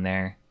style in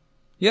there.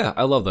 Yeah,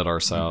 I love that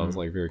art style. It's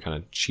like very kind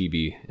of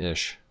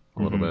chibi-ish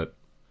a little bit.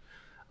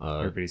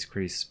 Everybody's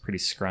pretty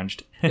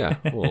scrunched. Yeah,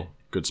 well,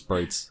 good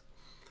sprites.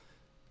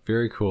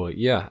 Very cool.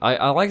 Yeah,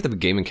 I like the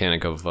game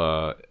mechanic of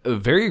a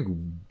very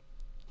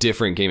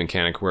different game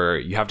mechanic where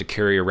you have to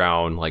carry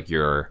around like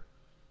your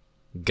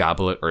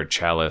goblet or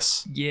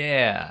chalice.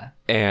 Yeah.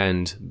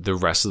 And the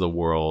rest of the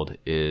world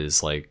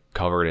is like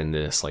covered in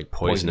this like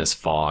poisonous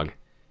fog.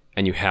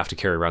 And you have to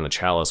carry around the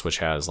chalice, which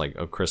has like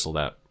a crystal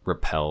that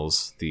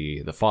repels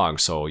the fog,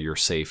 so you're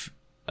safe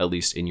at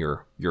least in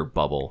your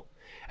bubble.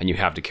 And you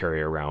have to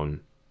carry around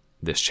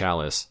this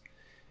chalice.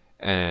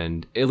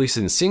 And at least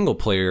in single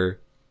player,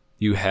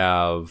 you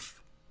have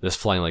this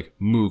flying like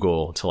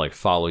Moogle to like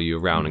follow you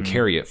around and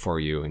carry it for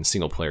you in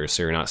single player,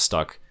 so you're not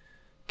stuck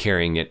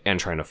carrying it and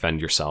trying to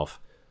fend yourself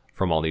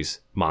from all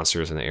these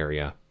monsters in the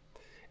area.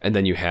 And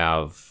then you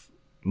have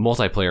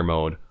multiplayer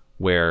mode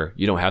where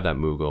you don't have that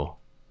Moogle,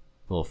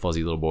 little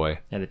fuzzy little boy.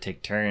 You had to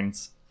take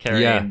turns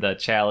carrying the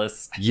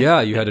chalice.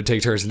 Yeah, you had to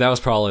take turns, and that was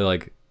probably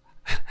like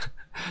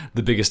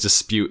the biggest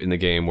dispute in the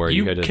game where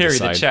you had to carry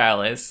decide. The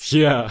chalice.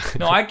 Yeah.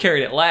 No, I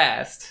carried it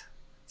last.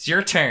 It's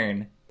your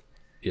turn.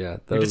 Yeah,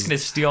 You're just gonna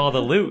steal all the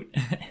loot.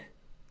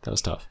 That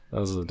was tough. That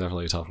was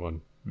definitely a tough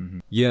one. Mm-hmm.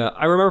 Yeah,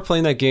 I remember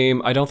playing that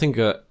game. I don't think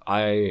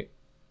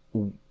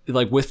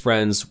with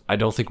friends, I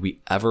don't think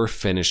we ever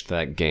finished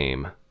that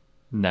game.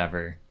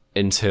 Never.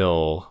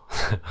 Until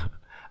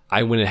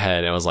I went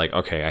ahead and I was like,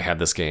 okay, I have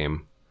this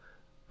game.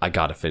 I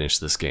gotta finish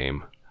this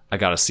game. I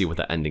gotta see what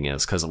the ending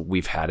is, because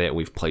we've had it.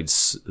 We've played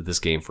this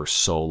game for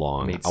so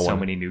long. Made so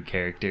many new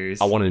characters.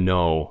 I want to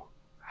know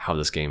how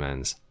this game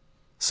ends.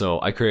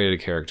 So I created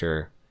a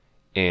character,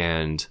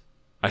 and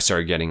I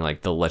started getting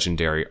like the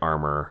legendary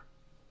armor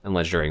and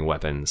legendary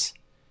weapons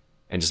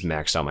and just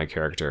maxed out my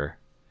character.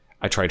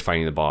 I tried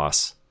fighting the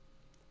boss,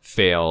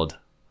 failed,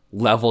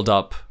 leveled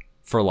up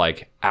for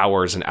like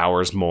hours and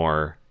hours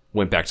more,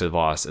 went back to the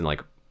boss and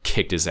like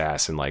kicked his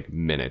ass in like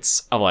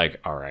minutes. I'm like,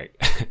 all right,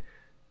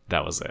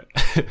 that was it.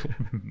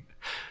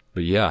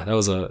 But yeah, that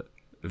was a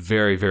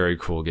very, very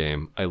cool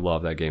game. I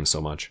love that game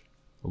so much.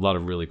 A lot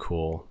of really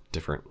cool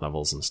different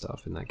levels and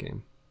stuff in that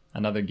game.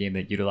 Another game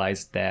that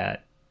utilized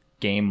that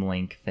Game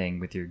Link thing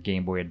with your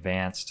Game Boy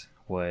Advanced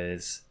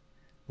was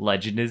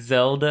Legend of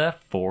Zelda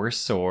 4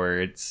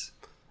 Swords.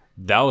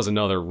 That was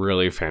another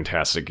really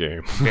fantastic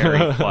game.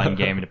 Very fun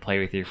game to play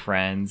with your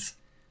friends.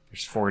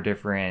 There's 4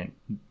 different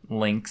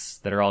links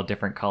that are all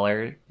different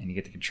color, and you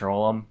get to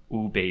control them.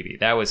 Ooh, baby.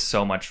 That was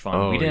so much fun.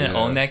 Oh, we didn't yeah.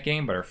 own that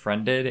game, but our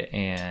friend did,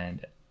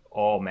 and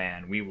oh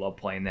man, we love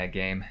playing that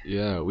game.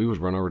 Yeah, we would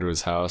run over to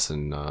his house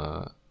and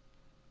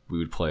we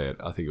would play it.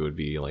 I think it would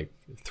be like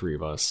 3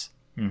 of us.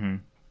 Mm-hmm.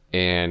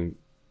 And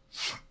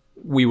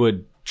we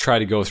would try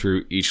to go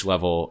through each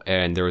level,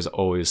 and there was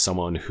always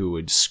someone who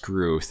would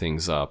screw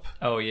things up.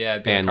 Oh yeah,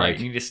 it'd be And, like, all right,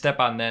 like- you need to step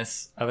on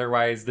this,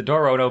 otherwise the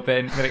door won't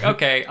open. You're like,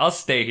 okay, I'll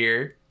stay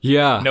here.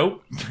 Yeah.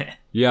 Nope.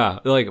 Yeah,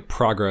 like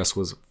progress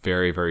was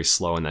very, very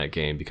slow in that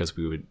game because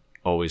we would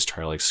always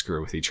try to like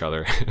screw with each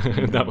other.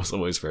 That was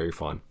always very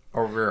fun.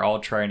 Or we're all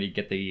trying to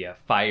get the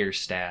fire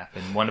staff,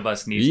 and one of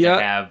us needs Yeah.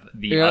 to have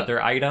the Yeah.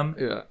 other item.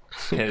 Yeah.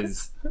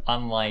 Because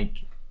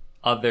unlike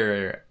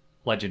other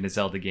Legend of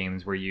Zelda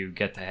games where you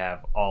get to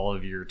have all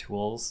of your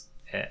tools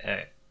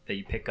that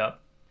you pick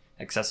up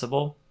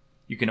accessible,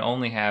 you can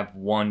only have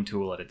one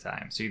tool at a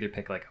time. So you either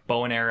pick like a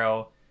bow and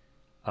arrow,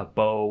 a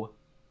bow.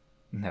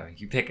 No,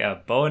 you pick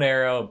a bow and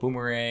arrow, a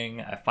boomerang,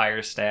 a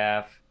fire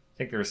staff. I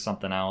think there's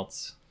something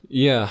else.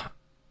 Yeah.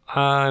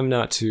 I'm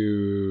not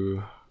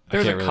too... I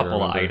There's can't a really couple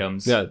of remember.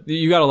 items. Yeah,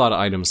 you got a lot of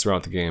items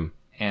throughout the game.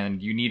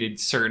 And you needed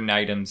certain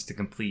items to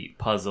complete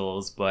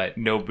puzzles, but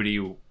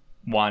nobody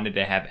wanted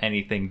to have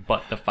anything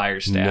but the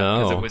fire staff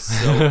because No. it was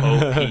so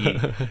OP.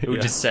 It would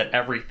Yeah. just set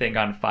everything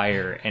on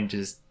fire and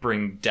just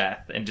bring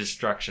death and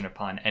destruction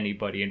upon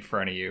anybody in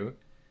front of you.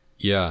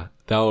 Yeah,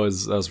 that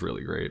was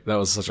really great. That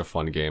was such a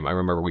fun game. I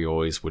remember we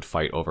always would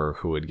fight over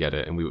who would get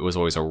it, and it was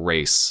always a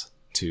race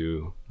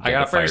to get I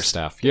got the fire first.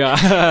 staff.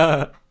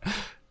 Yeah.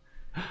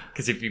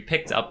 Because if you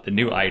picked up the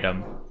new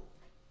item,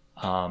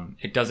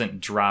 it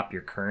doesn't drop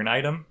your current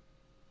item.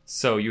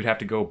 So you'd have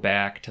to go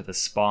back to the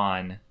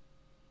spawn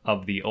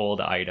of the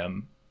old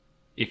item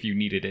if you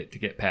needed it to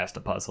get past a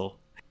puzzle.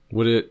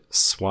 Would it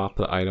swap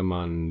the item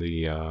on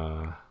the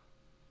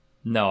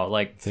No,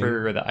 like Thing?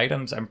 for the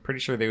items, I'm pretty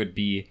sure they would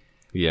be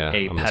yeah,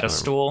 a I'm just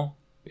pedestal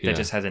Yeah. that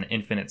just has an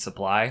infinite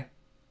supply,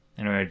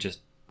 and it would just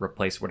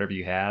replace whatever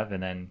you have,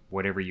 and then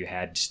whatever you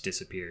had just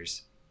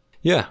disappears.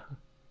 Yeah,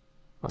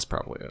 that's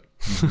probably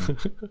it.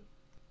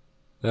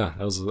 Yeah,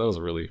 that was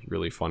a really,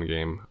 really fun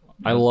game.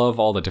 I love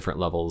all the different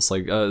levels.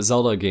 Like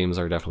Zelda games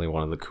are definitely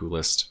one of the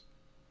coolest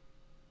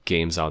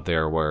games out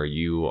there, where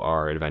you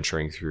are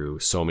adventuring through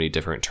so many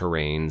different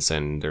terrains,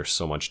 and there's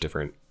so much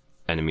different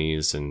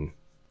enemies and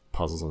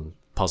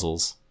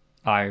puzzles.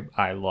 I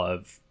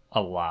love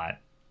a lot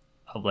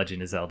of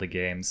Legend of Zelda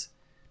games,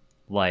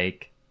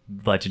 like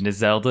Legend of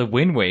Zelda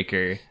Wind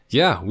Waker.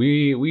 Yeah,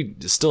 we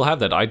still have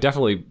that. I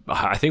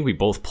think we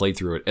both played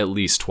through it at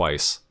least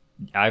twice.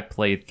 I've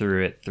played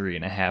through it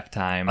 3.5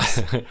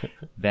 times.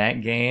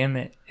 That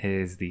game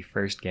is the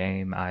first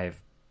game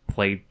I've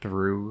played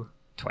through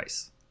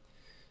twice.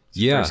 It's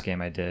the Yeah, first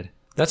game I did.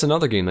 that's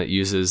another game that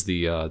uses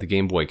the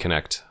Game Boy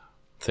Connect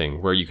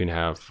thing, where you can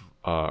have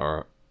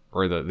or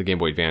the Game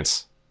Boy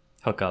Advance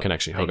Hookup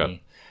connection hookup.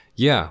 thingy.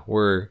 Yeah,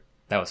 where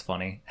That was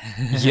funny.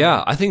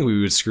 yeah, I think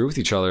we would screw with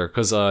each other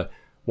because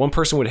one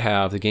person would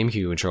have the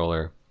GameCube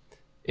controller,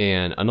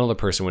 and another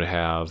person would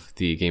have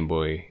the Game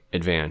Boy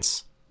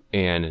Advance,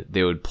 and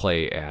they would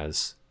play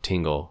as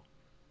Tingle,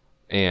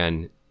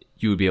 and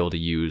you would be able to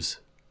use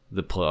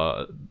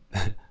the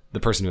the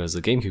person who has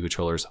the GameCube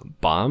controller's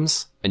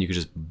bombs, and you could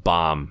just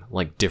bomb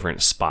like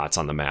different spots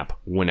on the map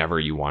whenever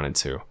you wanted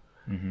to.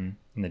 And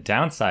the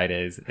downside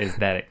is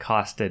that it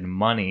costed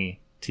money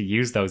to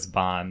use those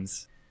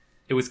bombs.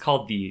 It was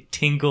called the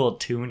Tingle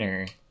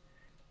Tuner.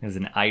 It was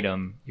an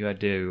item you had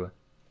to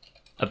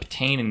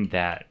obtain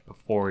that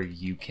before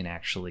you can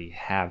actually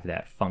have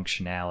that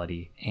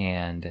functionality.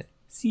 And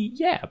see,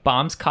 yeah,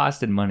 bombs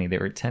costed money. They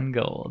were 10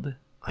 gold.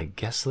 I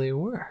guess they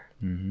were.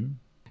 Mm-hmm.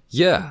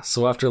 Yeah,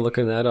 so after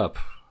looking that up,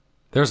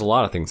 there's a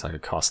lot of things that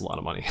could cost a lot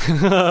of money.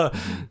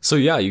 So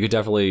yeah, you could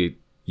definitely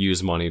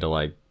use money to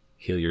like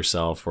heal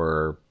yourself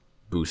or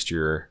boost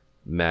your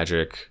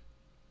magic,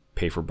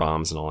 pay for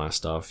bombs and all that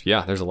stuff.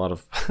 Yeah, there's a lot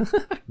of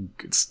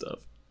good stuff.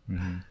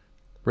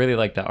 Really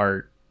liked the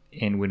art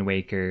in Wind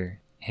Waker,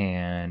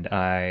 and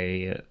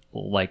I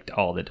liked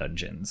all the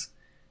dungeons.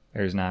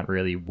 There's not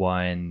really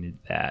one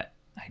that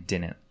I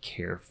didn't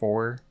care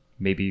for.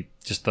 Maybe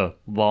just the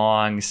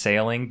long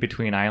sailing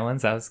between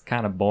islands. That was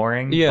kind of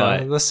boring. Yeah,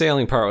 but the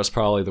sailing part was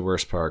probably the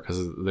worst part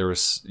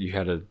because you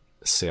had to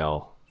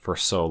sail for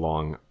so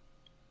long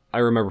I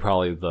remember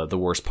probably the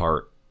worst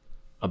part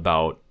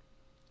about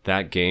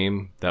that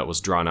game that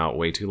was drawn out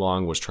way too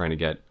long was trying to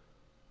get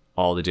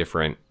all the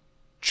different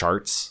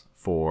charts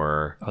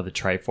for Oh, the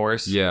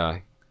Triforce? yeah,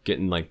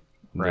 getting like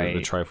Right.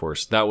 the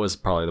Triforce. That was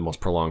probably the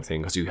most prolonged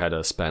thing because you had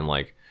to spend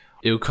like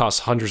it would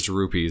cost hundreds of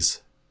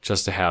rupees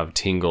just to have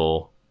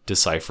Tingle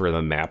decipher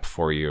the map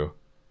for you,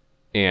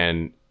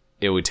 and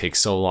it would take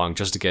so long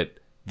just to get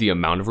the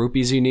amount of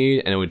rupees you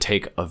need, and it would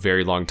take a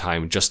very long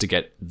time just to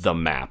get the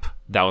map.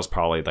 That was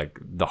probably like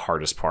the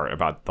hardest part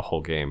about the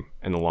whole game,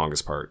 and the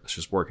longest part. It's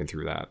just working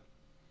through that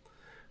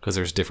because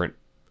there's different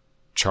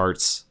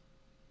charts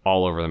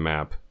all over the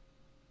map,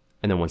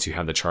 and then once you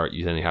have the chart,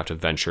 you have to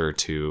venture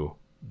to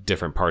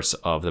different parts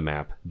of the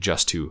map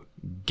just to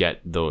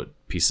get the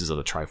pieces of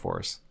the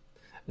Triforce,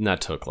 and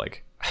that took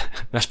like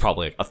that's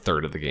probably like a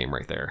third of the game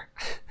right there.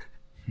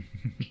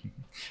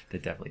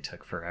 That definitely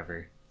took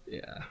forever.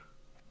 Yeah.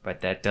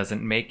 But that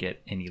doesn't make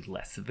it any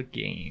less of a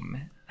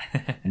game.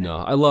 No,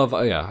 I love,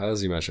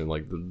 as you mentioned,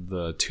 like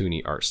the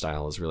toony art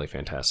style is really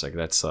fantastic.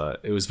 That's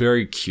it was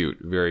very cute,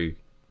 very,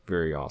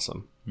 very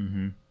awesome.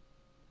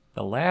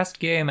 The last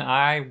game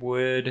I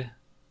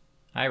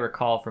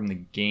recall from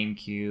the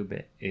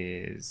GameCube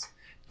is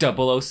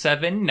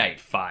 007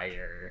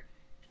 Nightfire.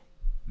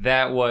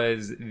 That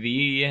was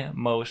the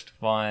most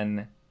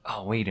fun.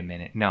 Oh, wait a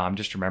minute. No, I'm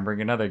just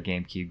remembering another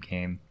GameCube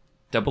game.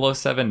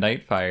 007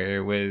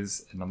 Nightfire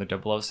was another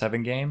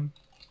 007 game,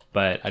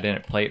 but I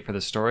didn't play it for the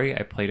story.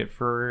 I played it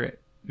for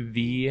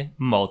the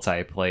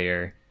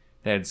multiplayer.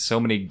 They had so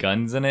many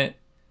guns in it,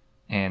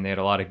 and they had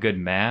a lot of good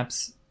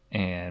maps,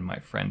 and my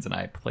friends and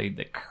I played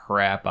the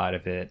crap out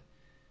of it.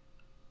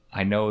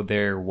 I know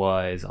there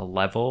was a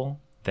level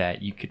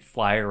that you could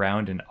fly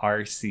around an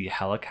RC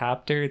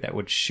helicopter that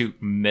would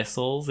shoot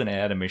missiles, and it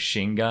had a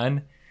machine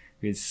gun.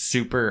 It was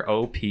super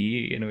OP,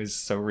 and it was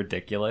so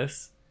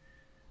ridiculous.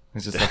 It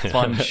was just a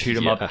fun shoot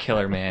 'em up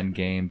killer man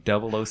game.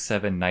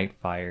 007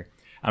 Nightfire.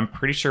 I'm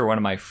pretty sure one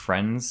of my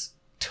friends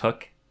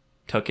took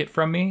it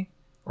from me,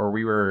 or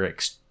we were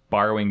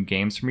borrowing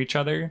games from each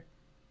other,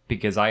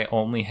 because I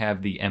only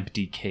have the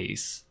empty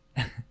case,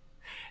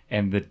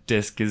 and the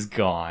disc is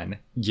gone.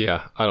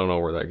 Yeah, I don't know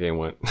where that game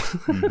went.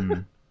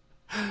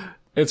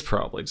 It's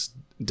probably just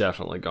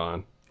definitely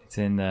gone. It's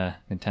in the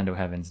Nintendo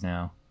heavens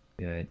now.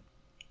 Good.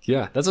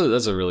 Yeah, that's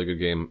a really good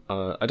game.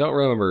 I don't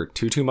remember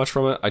too much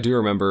from it. I do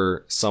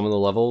remember some of the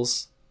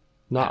levels,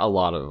 not a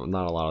lot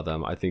of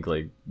them. I think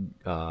like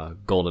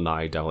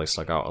GoldenEye definitely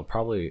stuck out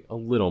probably a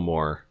little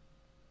more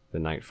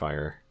than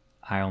Nightfire.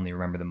 I only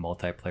remember the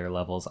multiplayer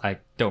levels. I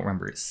don't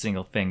remember a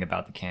single thing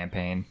about the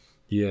campaign.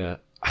 Yeah,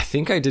 I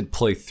think I did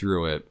play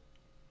through it,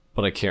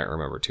 but I can't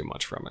remember too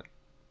much from it.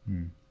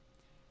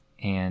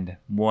 And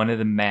one of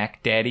the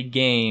Mac Daddy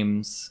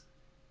games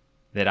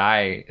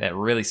that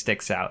really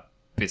sticks out,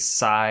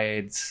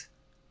 besides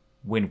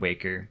Wind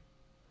Waker,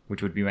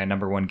 which would be my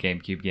number one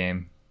GameCube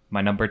game,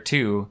 my number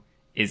two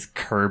is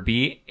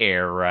Kirby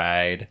Air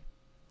Ride.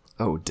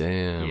 Oh,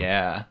 damn.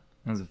 Yeah,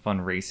 it was a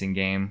fun racing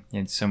game. You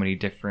had so many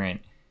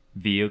different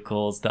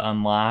vehicles to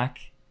unlock.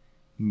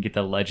 You can get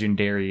the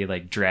legendary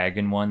like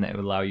dragon one that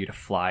would allow you to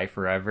fly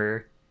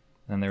forever.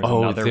 And there was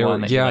another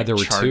one that you like,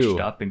 charged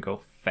up and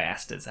go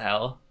fast as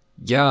hell.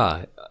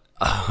 Yeah.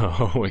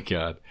 Oh my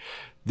god.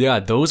 Yeah,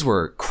 those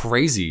were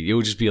crazy. It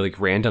would just be like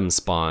random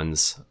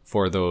spawns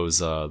for those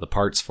the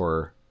parts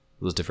for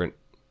those different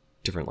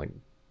like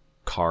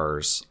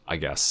cars, I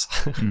guess.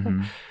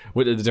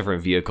 With the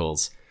different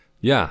vehicles.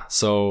 Yeah,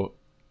 so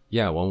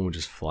yeah, one would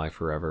just fly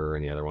forever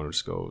and the other one would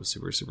just go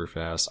super, super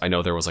fast. I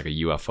know there was like a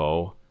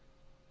UFO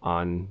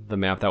on the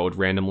map that would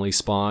randomly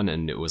spawn,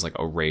 and it was like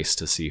a race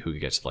to see who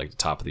could get to like the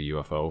top of the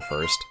UFO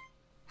first.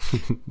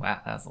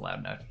 Wow, that was a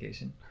loud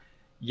notification.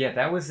 Yeah,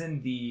 that was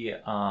in the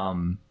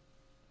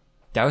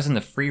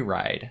free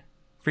ride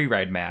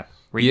map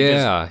where you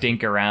just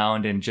dink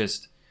around and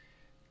just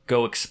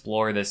go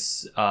explore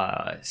this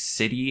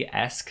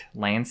city-esque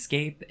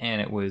landscape,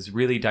 and it was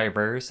really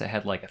diverse. It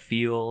had like a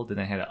field, and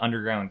it had an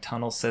underground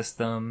tunnel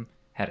system,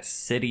 had a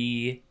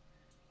city.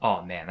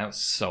 Oh man, that was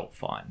so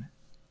fun.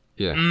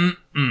 Yeah.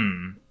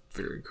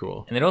 Very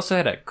cool. And it also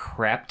had a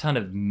crap ton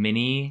of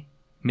mini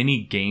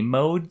game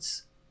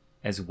modes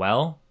as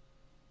well.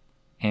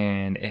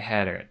 And it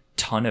had a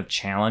ton of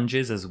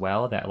challenges as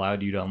well that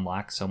allowed you to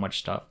unlock so much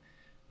stuff.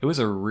 It was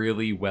a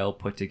really well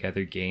put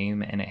together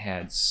game, and it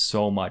had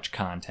so much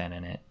content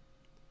in it.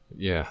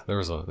 Yeah, there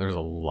was a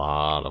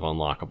lot of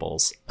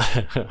unlockables.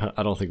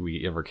 I don't think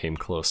we ever came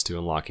close to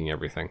unlocking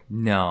everything.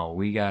 No,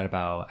 we got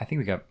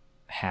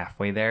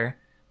halfway there,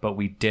 but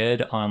we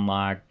did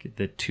unlock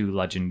the 2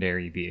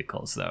 legendary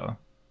vehicles though.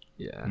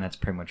 Yeah. And that's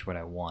pretty much what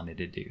I wanted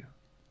to do.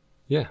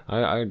 Yeah,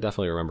 I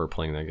definitely remember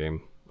playing that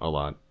game a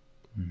lot.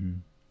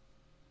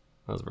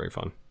 That was very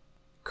fun.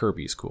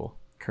 Kirby's cool.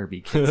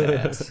 Kirby kicks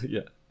ass.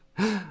 Yeah.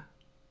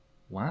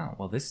 Wow.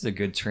 Well, this is a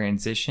good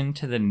transition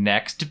to the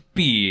next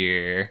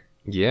beer.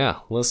 Yeah,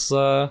 let's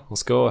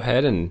go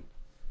ahead and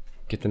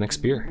get the next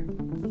beer.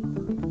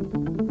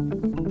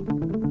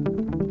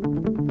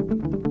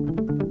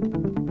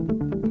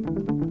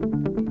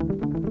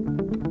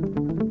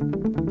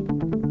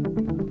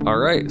 All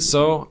right,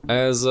 so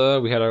as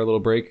we had our little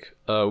break,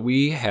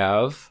 we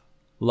have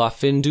La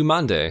Fin du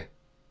Monde.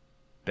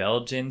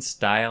 Belgian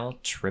style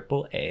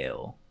triple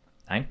ale,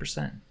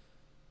 9%.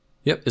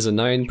 Yep, is a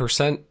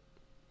 9%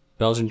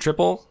 Belgian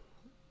triple.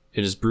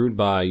 It is brewed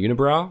by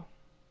Unibrow.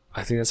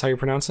 I think that's how you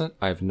pronounce it.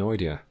 I have no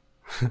idea.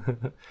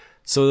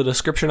 So the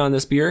description on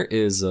this beer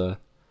is the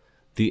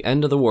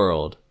end of the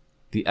world.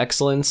 The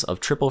excellence of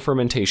triple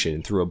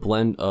fermentation through a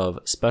blend of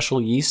special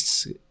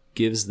yeasts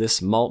gives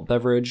this malt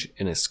beverage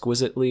an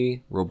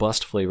exquisitely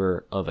robust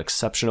flavor of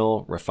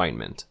exceptional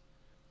refinement.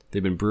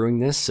 They've been brewing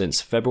this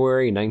since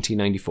February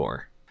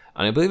 1994.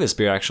 And I believe this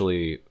beer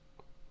actually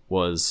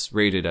was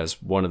rated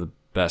as one of the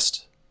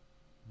best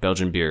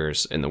Belgian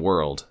beers in the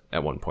world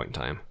at one point in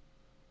time.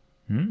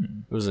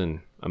 It was in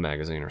a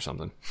magazine or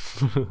something.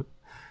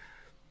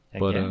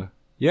 But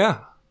yeah.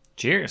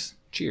 Cheers.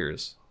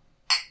 Cheers.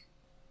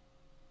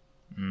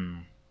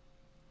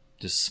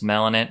 Just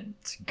smelling it.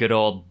 It's a good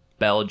old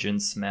Belgian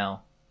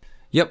smell.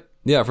 Yep.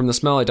 Yeah, from the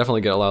smell, I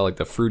definitely get a lot of like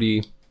the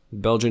fruity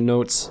Belgian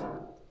notes,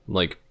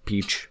 like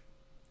peach.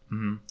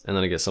 And then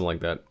I get some like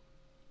that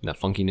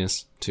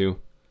funkiness too.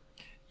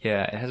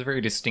 Yeah, it has a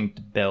very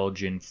distinct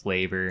Belgian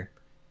flavor.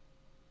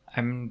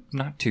 I'm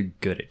not too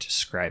good at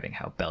describing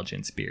how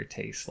Belgian beer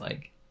tastes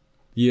like.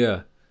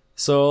 Yeah.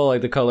 So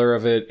like the color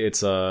of it,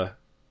 it's got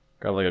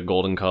like a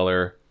golden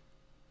color.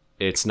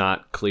 It's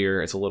not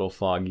clear. It's a little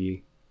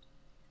foggy.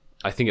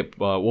 I think it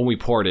when we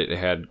poured it, it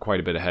had quite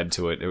a bit of head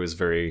to it. It was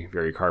very,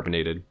 very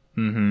carbonated.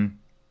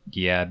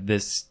 Yeah,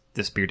 this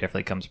beer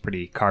definitely comes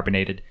pretty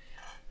carbonated,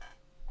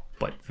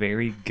 but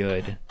very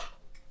good.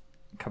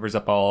 Covers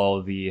up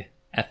all the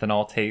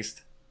ethanol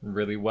taste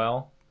really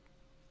well.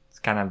 It's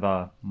kind of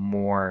a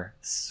more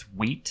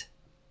sweet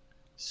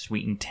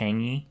and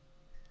tangy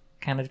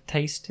kind of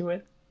taste to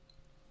it.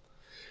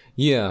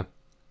 Yeah.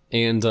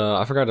 And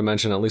I forgot to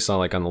mention, at least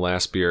on the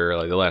last beer,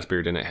 like the last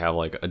beer didn't have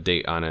like a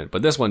date on it,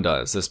 but this one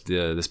does. This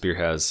beer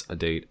has a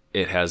date.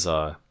 It has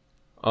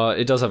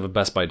it does have a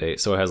best by date,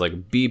 so it has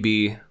like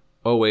BB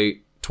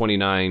 08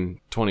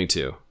 29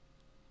 22.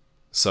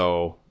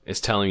 So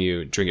it's telling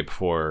you drink it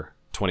before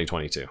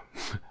 2022,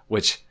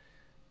 which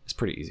is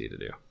pretty easy to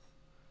do.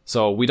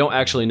 So we don't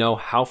actually know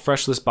how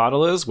fresh this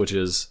bottle is, which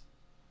is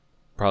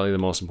probably the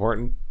most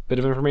important bit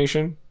of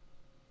information.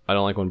 I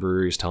don't like when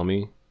breweries tell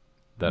me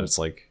that it's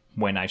like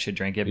when I should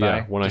drink it by.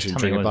 Yeah, when I should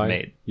drink it by.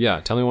 Made. Yeah,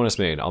 tell me when it's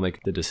made. I'll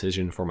make the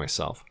decision for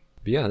myself.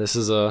 But yeah, this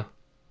is a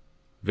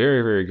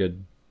very, very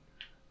good,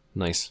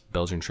 nice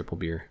Belgian triple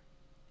beer.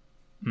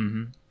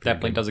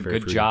 Definitely does a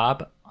good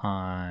job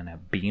on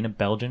being a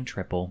Belgian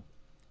triple.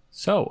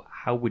 So,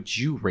 how would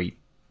you rate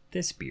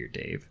this beer,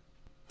 Dave?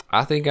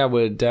 I think I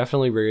would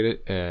definitely rate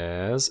it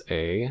as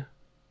I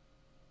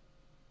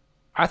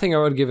think I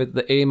would give it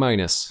the A-,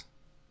 an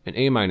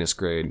A-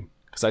 grade,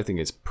 because I think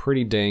it's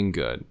pretty dang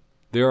good.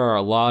 There are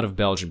a lot of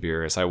Belgian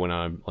beers. I went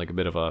on like a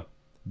bit of a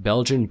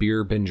Belgian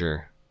beer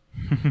binger.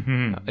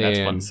 That's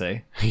fun to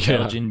say. Yeah.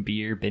 Belgian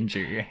beer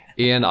binger.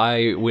 And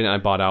I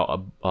bought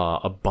out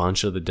a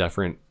bunch of the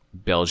different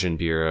Belgian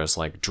beers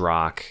like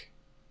Drac,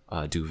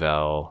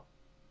 Duvel,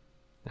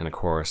 and of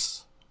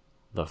course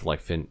the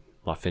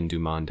La Fin du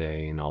Monde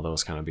and all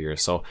those kind of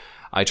beers. So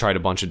I tried a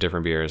bunch of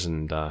different beers,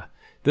 and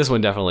this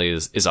one definitely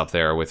is up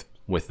there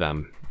with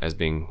them as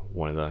being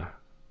one of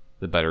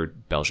the better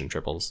Belgian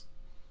triples.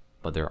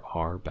 But there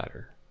are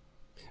better.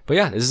 But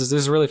yeah, this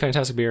is a really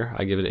fantastic beer.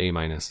 I give it an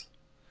A-.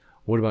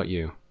 What about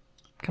you?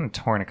 I'm kind of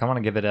torn. I kind of want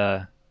to give it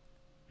a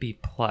B+,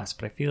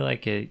 but I feel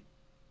like it's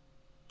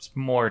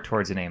more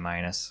towards an A-.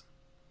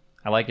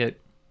 I like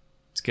it.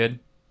 It's good.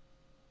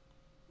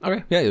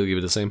 Okay, yeah, you'll give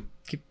it the same.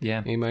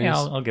 Yeah, A-. Yeah,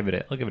 I'll give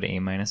it an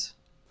A-.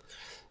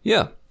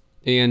 Yeah,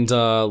 and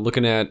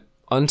looking at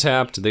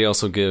Untapped, they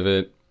also give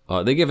it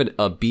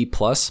a B+,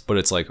 but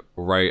it's like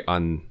right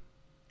on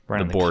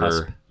the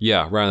border. Cusp.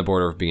 Yeah, right on the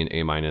border of being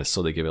A-,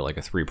 so they give it like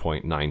a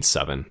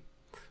 3.97,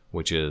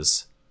 which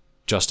is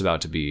just about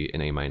to be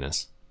an A-.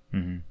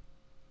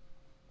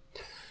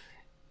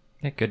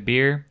 Yeah, good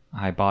beer.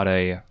 I bought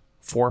a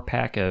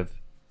 4-pack of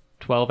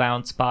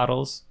 12-ounce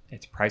bottles.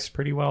 It's priced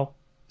pretty well,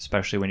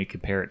 especially when you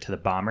compare it to the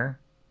Bomber.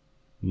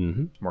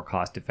 It's more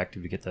cost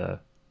effective to get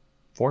the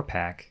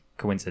 4-pack,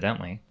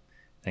 coincidentally,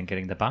 than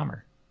getting the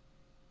Bomber,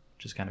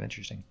 which is kind of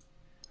interesting.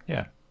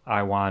 Yeah,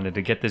 I wanted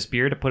to get this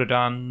beer to put it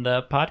on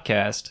the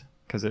podcast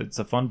because it's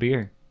a fun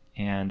beer.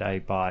 And I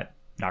bought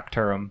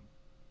Nocturum.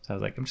 So I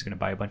was like, I'm just going to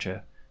buy a bunch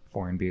of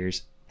foreign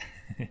beers.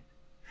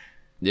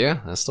 Yeah,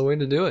 that's the way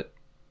to do it.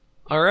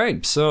 All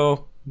right,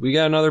 so we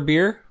got another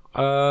beer.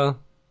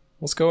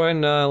 Let's go ahead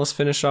and let's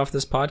finish off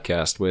this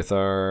podcast with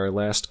our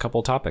last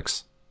couple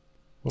topics.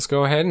 Let's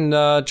go ahead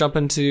and jump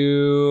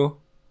into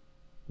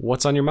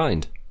what's on your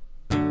mind.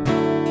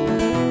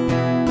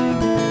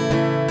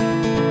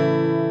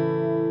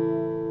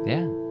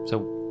 Yeah, so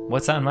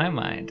what's on my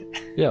mind?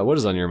 Yeah, what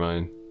is on your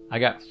mind? I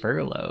got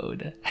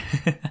furloughed.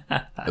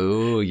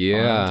 Oh,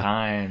 yeah. Fun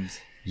times.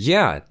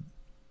 Yeah.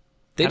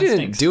 They Kinda didn't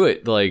stinks. do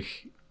it,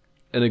 like,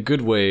 in a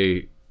good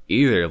way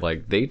either.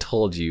 Like, they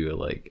told you,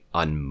 like,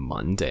 on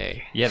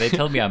Monday. Yeah, they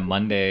told me on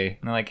Monday.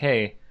 And they're like,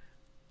 hey,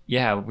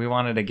 yeah, we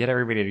wanted to get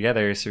everybody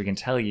together so we can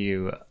tell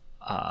you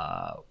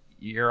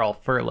you're all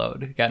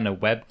furloughed. Got in a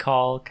web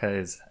call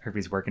because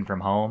everybody's working from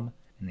home.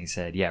 And they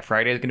said, yeah,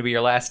 Friday is going to be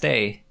your last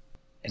day.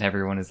 And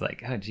everyone is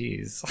like, oh,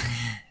 geez.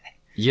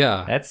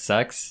 Yeah. That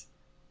sucks.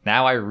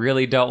 Now I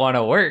really don't want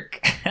to work.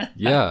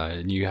 Yeah,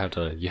 and you had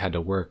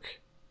to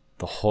work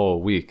the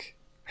whole week,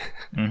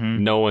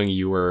 Mm-hmm. knowing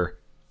you were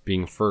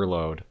being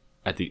furloughed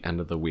at the end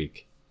of the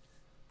week,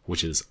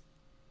 which is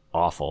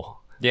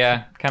awful.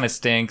 Yeah, kind of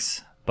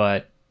stinks.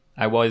 But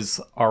I was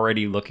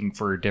already looking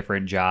for a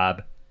different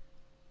job.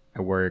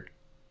 I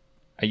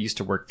used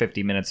to work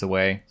 50 minutes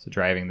away, so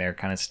driving there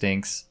kind of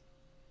stinks.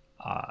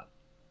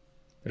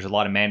 There's a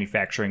lot of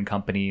manufacturing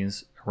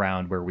companies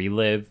around where we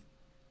live,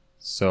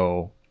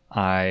 so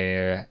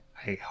I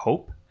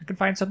hope I can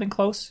find something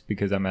close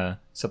because I'm a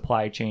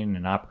supply chain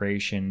and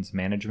operations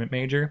management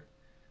major.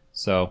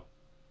 So, a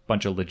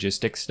bunch of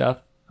logistics stuff.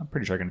 I'm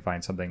pretty sure I can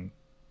find something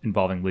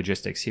involving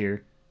logistics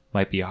here.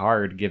 Might be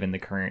hard given the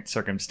current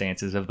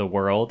circumstances of the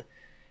world,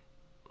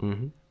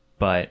 Mm-hmm.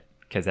 but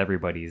because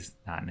everybody's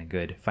not in a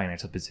good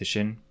financial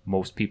position,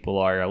 most people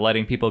are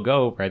letting people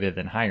go rather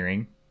than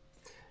hiring.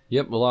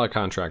 Yep, a lot of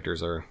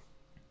contractors are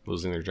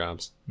losing their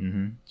jobs.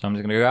 Mm-hmm. So I'm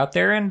just gonna go out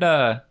there and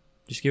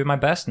just give it my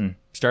best and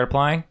start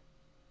applying.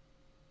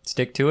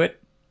 Stick to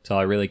it. That's all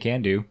I really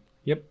can do.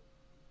 Yep.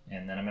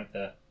 And then I'm gonna have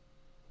to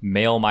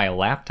mail my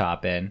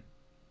laptop in.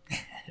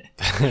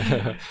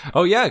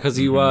 Oh yeah, because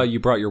you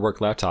brought your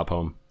work laptop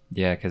home.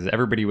 Yeah, because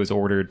everybody was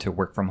ordered to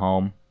work from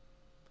home.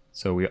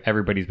 So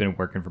everybody's been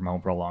working from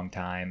home for a long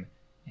time,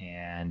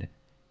 and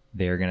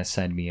they're gonna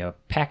send me a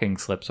packing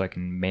slip so I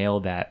can mail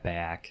that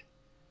back.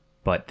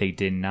 But they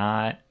do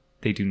not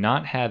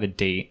have a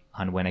date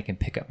on when I can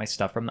pick up my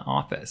stuff from the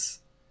office,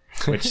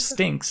 which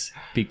stinks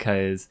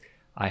because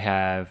I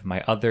have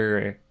my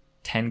other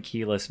 10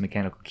 keyless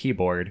mechanical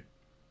keyboard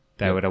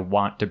that I would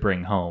want to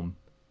bring home,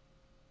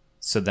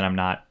 so that I'm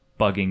not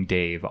bugging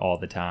Dave all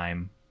the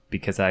time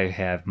because I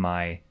have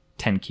my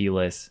 10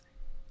 keyless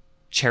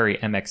Cherry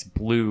MX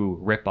Blue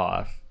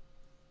ripoff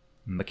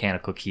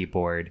mechanical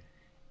keyboard.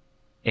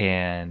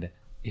 And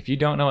if you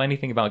don't know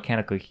anything about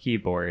mechanical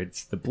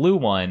keyboards, the blue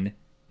one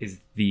is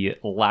the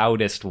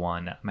loudest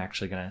one. I'm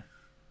actually gonna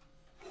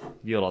give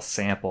you a little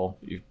sample.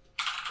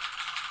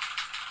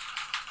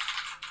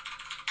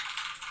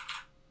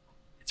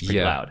 It's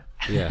pretty loud.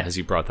 Yeah, as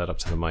you brought that up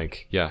to the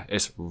mic. Yeah,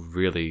 it's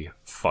really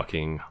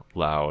fucking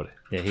loud.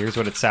 Yeah, here's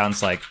what it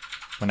sounds like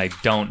when I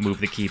don't move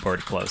the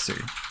keyboard closer.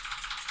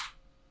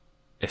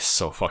 It's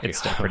so fucking It's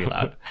still pretty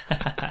loud.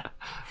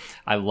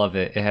 I love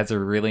it. It has a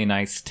really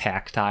nice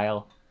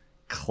tactile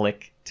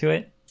click to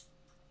it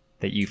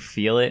that you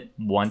feel it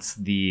once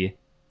the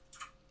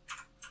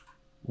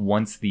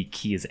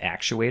key is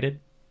actuated,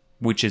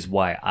 which is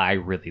why I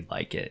really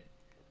like it.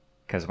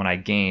 Because when I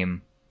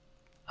game,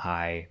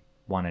 I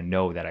want to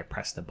know that I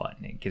pressed the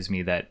button. It gives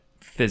me that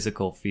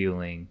physical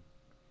feeling,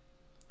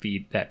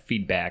 that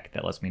feedback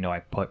that lets me know I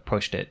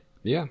pushed it.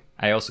 Yeah.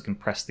 I also can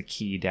press the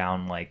key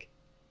down like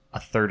a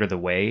third of the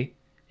way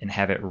and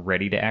have it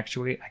ready to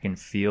actuate. I can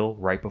feel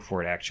right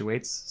before it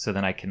actuates, so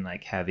then I can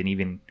like have an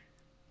even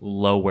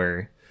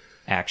lower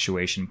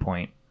actuation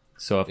point.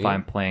 So if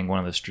I'm playing one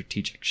of the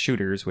strategic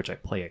shooters, which I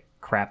play a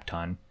crap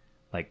ton,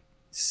 like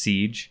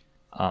Siege,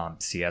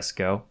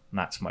 CSGO,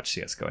 not so much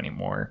CSGO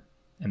anymore,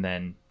 and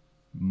then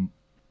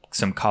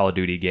some Call of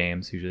Duty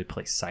games, usually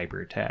play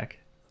Cyber Attack.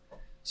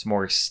 Some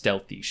more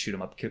stealthy shoot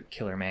 'em up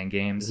killer man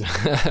games.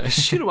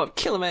 Shoot 'em up,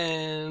 killer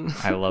man.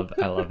 I love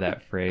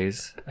that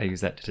phrase. I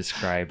use that to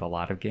describe a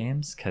lot of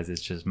games because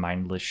it's just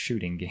mindless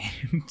shooting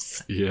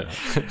games. Yeah.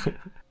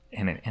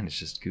 and it's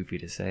just goofy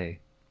to say.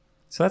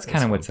 So that's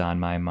kind of what's on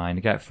my mind.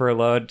 I got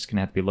furloughed. Just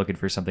gonna have to be looking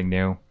for something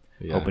new.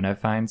 Yeah. Hoping I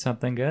find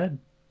something good.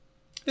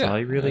 That's all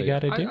you really got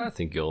to do. I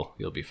think you'll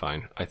be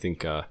fine. I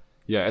think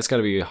it's got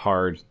to be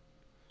hard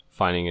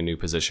finding a new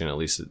position, at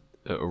least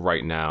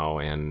right now.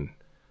 And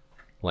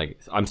like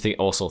I'm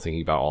also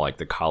thinking about all like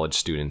the college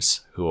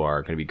students who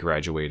are going to be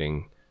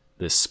graduating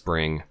this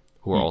spring,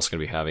 who are also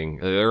going to be having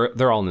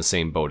they're all in the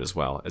same boat as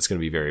well. It's going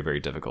to be very, very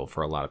difficult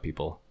for a lot of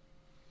people.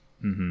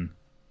 Mm-hmm.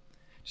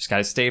 Just got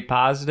to stay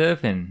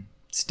positive and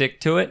stick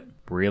to it.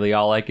 Really,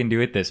 all I can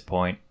do at this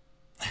point.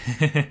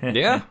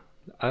 Yeah,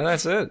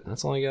 that's it.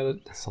 That's all you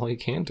got. That's all you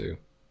can do.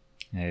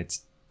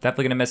 It's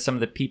definitely gonna miss some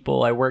of the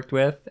people I worked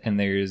with, and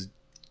there's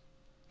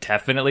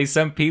definitely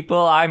some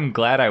people I'm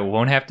glad I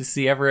won't have to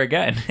see ever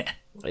again.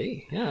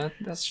 Hey, yeah,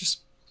 that's just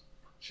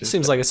it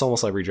seems like it's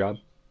almost every job.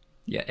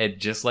 Yeah, it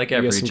just like You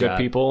every get some job.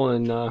 good people,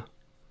 and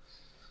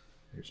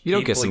you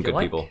don't get some good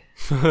like, people.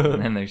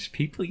 and then there's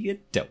people you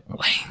don't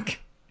like.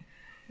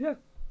 Yeah.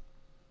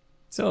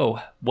 So,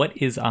 what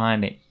is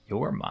on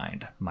your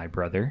mind, my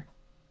brother?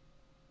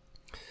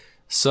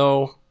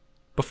 So,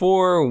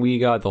 before we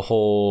got the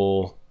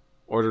whole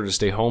order to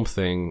stay home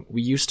thing,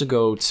 we used to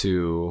go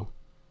to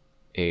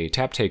a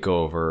tap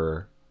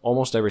takeover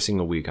almost every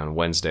single week on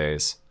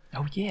Wednesdays.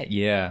 Oh,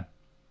 yeah.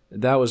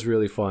 That was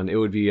really fun. It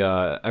would be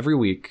every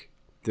week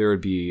there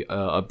would be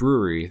a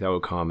brewery that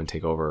would come and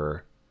take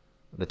over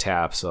the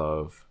taps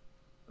of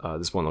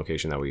this one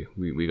location that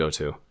we go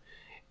to.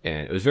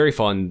 And it was very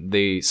fun.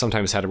 They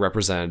sometimes had a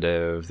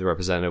representative. The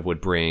representative would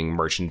bring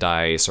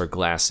merchandise or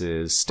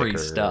glasses,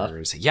 stickers.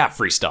 Free stuff. Yeah,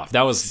 free stuff.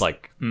 That was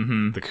like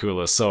the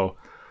coolest. So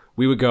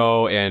we would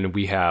go and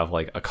we have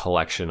like a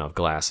collection of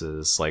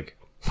glasses, like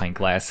Pint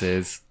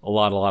glasses. a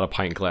lot of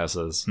pint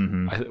glasses.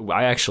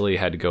 I actually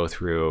had to go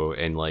through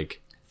and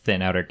like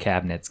Thin outer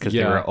cabinets because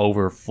Yeah. they were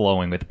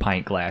overflowing with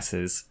pint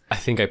glasses. I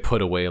think I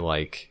put away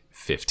like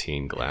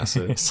 15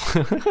 glasses.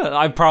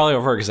 I'm probably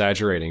over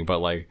exaggerating, but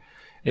like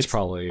it's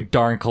probably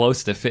Darn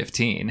close to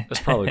 15. it's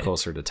probably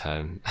closer to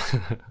 10.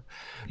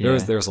 Yeah.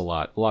 There's a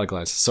lot of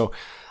glasses. So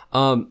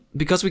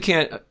because we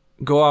can't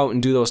go out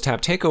and do those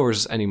tap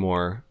takeovers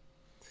anymore,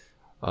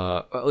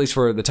 at least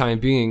for the time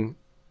being,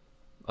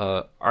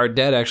 our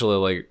dad actually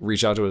like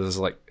reached out to us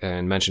like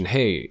and mentioned,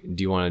 hey,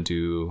 do you want to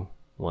do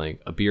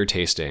like a beer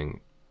tasting?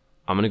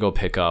 I'm gonna go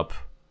pick up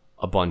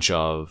a bunch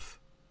of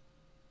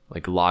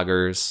like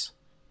lagers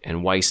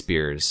and Weiss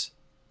beers,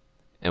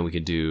 and we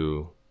could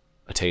do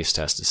a taste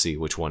test to see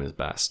which one is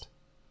best.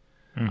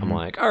 I'm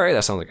like, all right,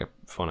 that sounds like a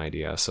fun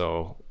idea.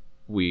 So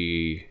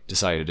we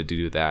decided to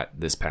do that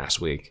this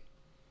past week,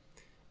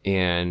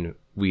 and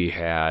we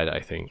had, I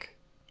think,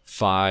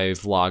 5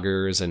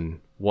 lagers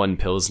and 1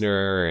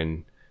 pilsner,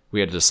 and we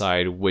had to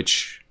decide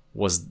which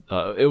was.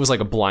 It was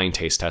like a blind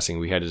taste testing.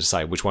 We had to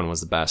decide which one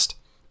was the best,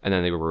 and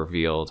then they were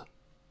revealed.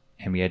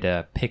 And we had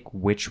to pick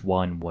which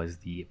one was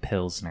the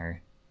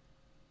Pilsner.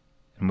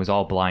 And it was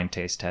all blind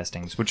taste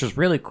testings, which was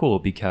really cool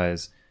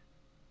because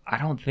I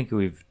don't think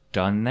we've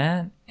done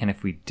that. And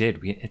if we did,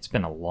 it's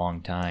been a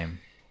long time.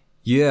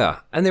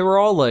 Yeah, and they were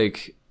all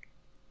like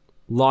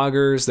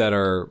lagers that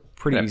are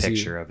pretty Got a easy.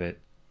 picture of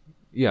it.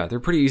 Yeah, they're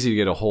pretty easy to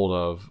get a hold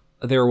of.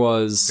 There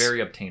was Very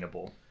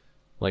obtainable.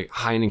 like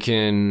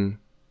Heineken,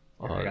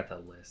 I got the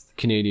list.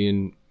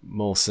 Canadian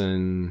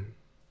Molson.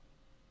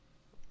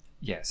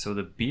 Yeah, so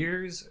the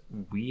beers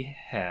we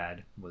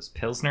had was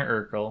Pilsner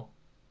Urquell,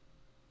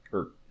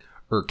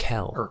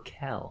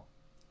 Urquell.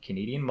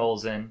 Canadian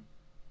Molson,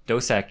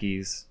 Dos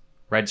Equis,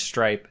 Red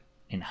Stripe,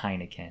 and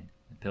Heineken.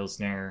 The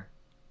Pilsner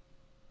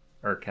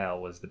Urquell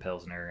was the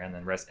Pilsner, and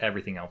then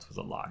everything else was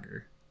a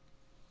lager.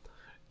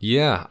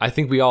 Yeah, I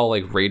think we all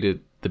like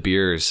rated the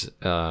beers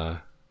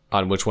on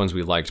which ones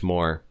we liked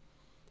more.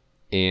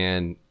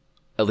 And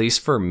at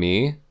least for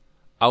me,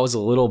 I was a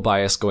little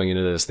biased going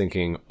into this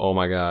thinking, oh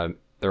my God,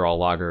 they're all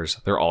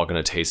lagers. They're all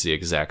going to taste the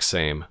exact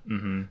same.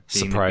 Being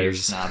Surprise. the beer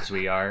snobs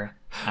we are,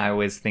 I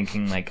was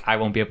thinking like I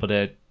won't be able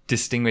to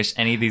distinguish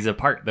any of these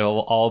apart. They'll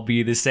all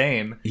be the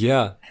same.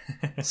 Yeah.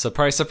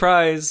 Surprise,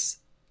 surprise.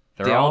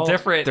 They're all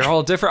different. They're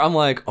all different. I'm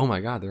like, oh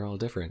my God, they're all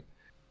different.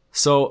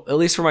 So at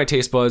least for my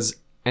taste buds,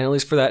 and at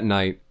least for that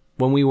night,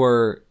 when we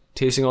were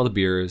tasting all the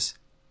beers,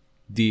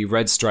 the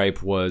Red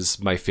Stripe was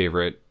my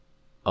favorite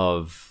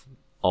of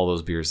all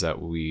those beers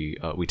that we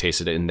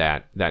tasted in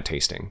that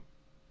tasting.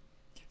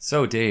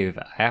 So Dave,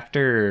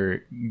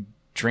 after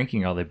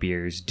drinking all the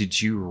beers,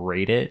 did you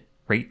rate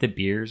the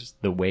beers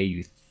the way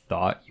you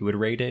thought you would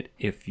rate it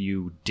if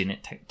you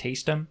didn't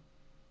taste them?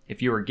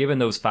 If you were given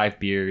those 5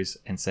 beers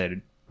and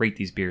said, rate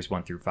these beers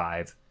 1 through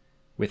 5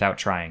 without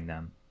trying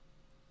them.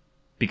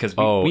 Because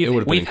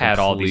we've had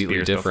all these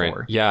beers different.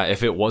 before. Yeah,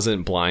 if it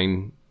wasn't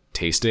blind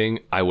tasting,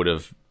 I would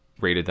have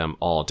rated them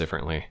all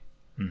differently.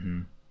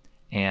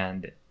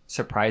 And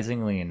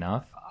surprisingly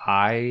enough,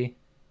 I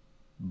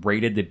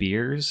rated the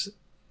beers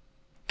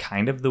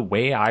kind of the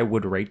way I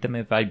would rate them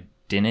if I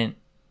didn't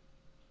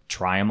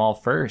try them all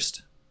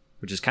first,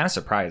 which is kind of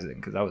surprising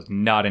because I was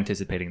not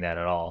anticipating that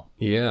at all.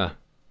 Yeah.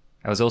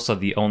 I was also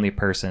the only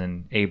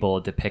person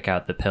able to pick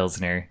out the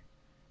Pilsner.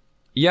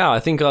 Yeah, I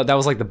think that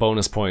was like the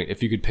bonus point.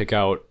 If you could pick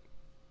out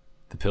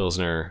the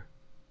Pilsner,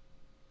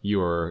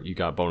 you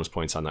got bonus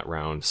points on that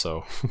round.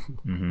 So,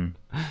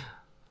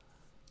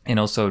 And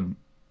also,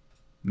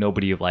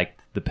 nobody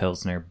liked the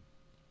Pilsner.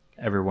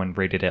 Everyone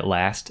rated it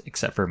last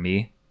except for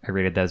me. I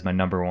rated that as my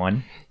number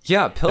 1.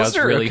 yeah,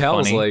 Pilsner really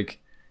Urquell is funny. like,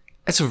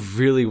 it's a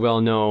really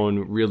well known,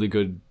 really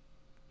good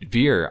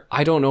beer.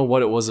 I don't know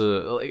what it was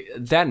like,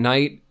 that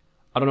night.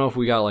 I don't know if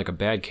we got like a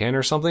bad can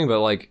or something, but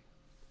like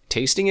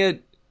tasting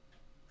it,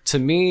 to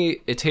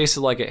me, it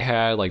tasted like it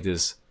had like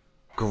this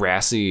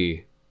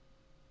grassy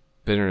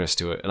bitterness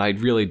to it, and I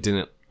really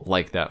didn't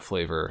like that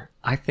flavor.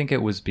 I think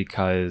it was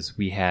because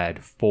we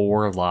had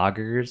 4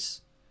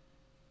 lagers,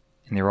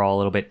 and they were all a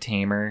little bit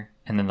tamer.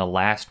 And then the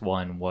last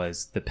one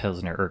was the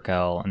Pilsner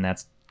Urquell, and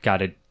that's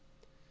got a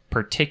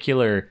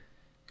particular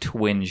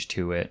twinge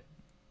to it.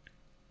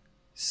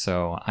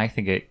 So I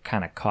think it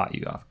kind of caught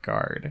you off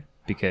guard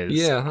because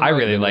I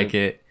really like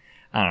it.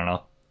 I don't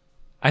know.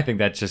 I think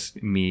that's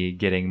just me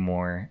getting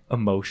more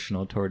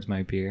emotional towards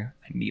my beer.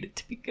 I need it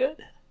to be good.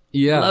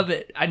 Yeah, Love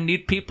it. I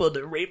need people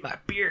to rate my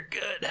beer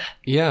good.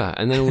 yeah.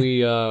 And then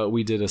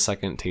we did a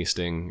second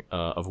tasting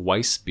of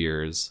Weiss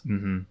beers,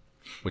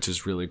 which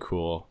is really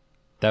cool.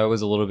 That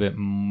was a little bit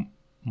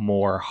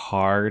more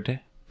hard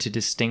to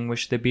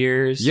distinguish the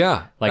beers.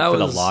 Yeah, Like for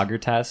the lager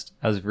test,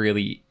 it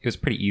was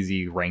pretty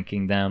easy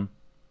ranking them.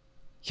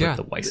 Yeah,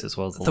 But the Weiss as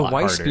well as the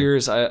Weiss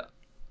beers,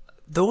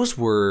 those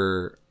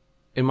were,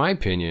 in my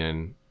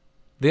opinion,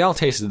 they all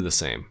tasted the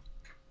same.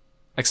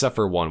 Except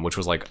for one, which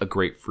was like a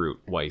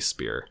grapefruit Weiss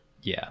beer.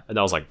 Yeah. And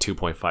that was like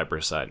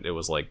 2.5%. It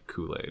was like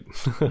Kool-Aid.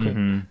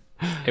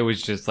 It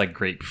was just like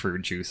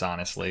grapefruit juice,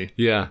 honestly.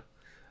 Yeah.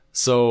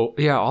 So,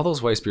 yeah, all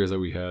those Weiss beers that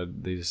we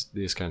had, they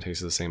just kind of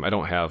tasted the same. I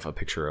don't have a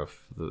picture of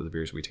the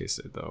beers we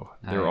tasted, though.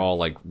 They're all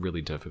like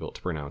really difficult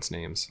to pronounce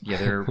names. Yeah,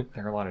 there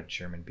are a lot of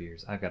German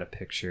beers. I've got a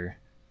picture.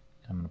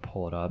 I'm going to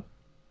pull it up.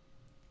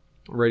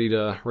 Ready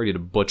to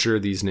butcher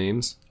these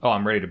names? Oh,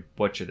 I'm ready to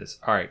butcher this.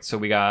 All right, so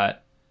we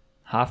got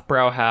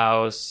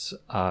Hofbrauhaus,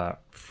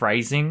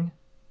 Freising,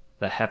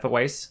 the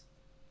Hefeweiss.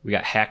 We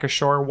got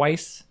Hackeshore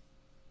Weiss,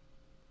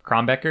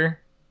 Kronbecker,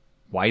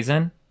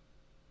 Weizen,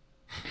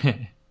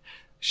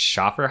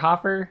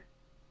 Schafferhofer,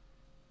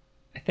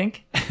 I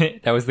think.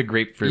 That was the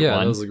grapefruit Yeah,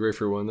 one. that was the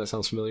grapefruit one. That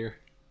sounds familiar.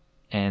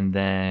 And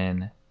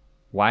then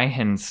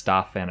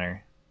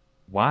Weihenstephaner.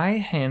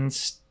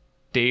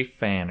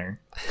 Weihenstephaner.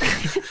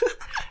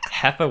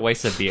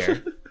 Hefeweiss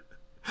beer.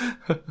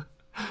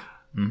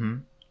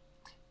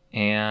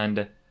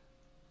 And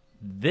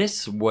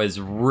this was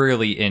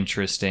really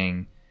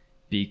interesting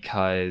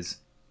because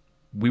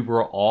we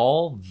were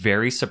all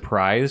very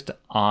surprised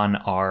on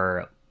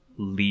our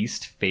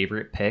least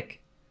favorite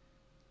pick.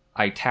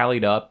 I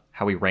tallied up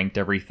how we ranked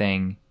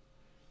everything,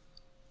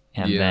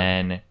 and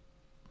then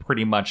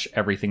pretty much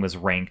everything was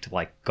ranked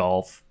like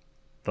golf.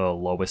 The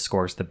lowest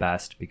score is the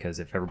best, because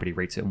if everybody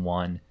rates it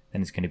 1,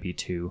 then it's going to be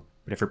 2.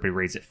 But if everybody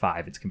rates it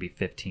 5, it's going to be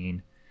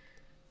 15.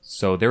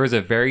 So there was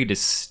a very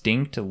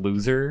distinct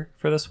loser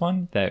for this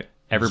one that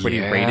everybody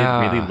rated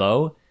really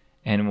low,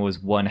 and it was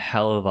one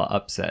hell of a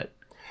upset.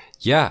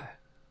 Yeah.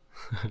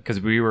 Because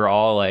we were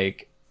all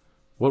like...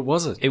 What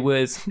was it? It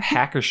was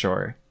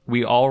Hackeshore.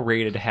 We all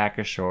rated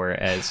Hackeshore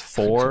as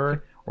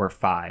 4 or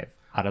 5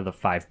 out of the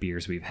 5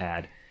 beers we've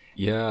had.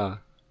 Yeah.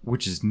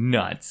 Which is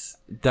nuts.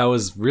 That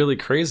was really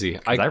crazy.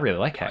 I really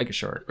like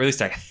Hackeshore. Or at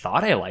least I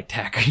thought I liked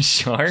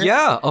Hackeshore.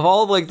 Yeah, of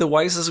all like the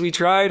Weisses we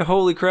tried,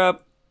 holy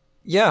crap.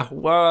 Yeah,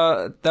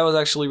 that was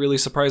actually really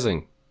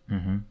surprising.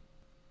 Mm-hmm.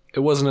 It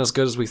wasn't as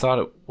good as we thought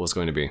it was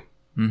going to be.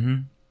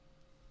 Mm-hmm.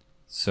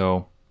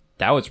 So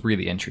that was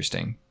really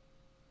interesting.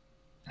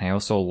 I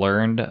also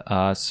learned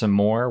some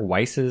more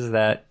Weisses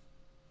that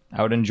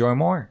I would enjoy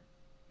more,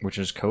 which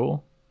is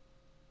cool.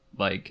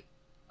 Like,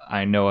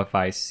 I know if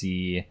I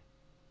see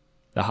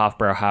the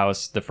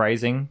Hofbrauhaus, the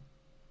Freising,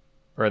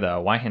 or the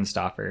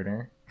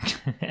Weihenstephaner,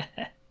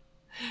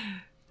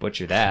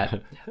 butcher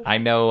that. I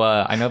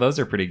know those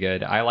are pretty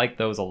good. I like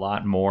those a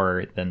lot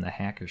more than the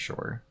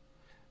Hackeshore.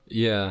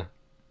 Yeah.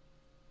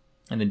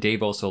 And then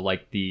Dave also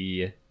liked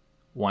the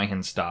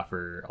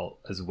Weihenstephaner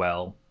as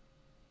well.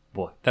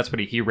 Well, that's what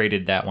he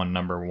rated that one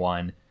number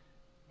 1,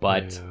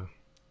 but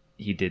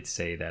he did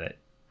say that it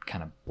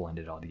kind of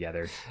blended all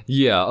together.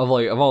 Yeah, of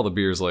all the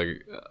beers,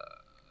 like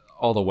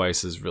all the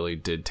Weisses really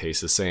did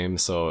taste the same.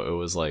 So it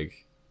was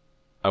like,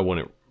 I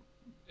wouldn't,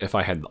 if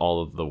I had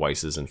all of the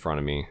Weisses in front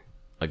of me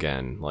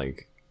again,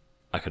 like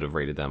I could have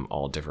rated them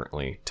all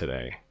differently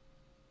today.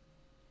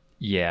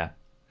 Yeah,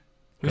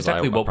 it was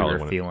exactly what we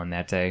were feeling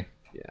that day.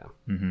 Yeah.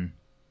 Mm-hmm.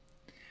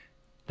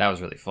 That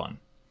was really fun.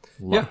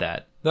 Love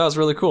that. That was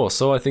really cool.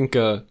 So I think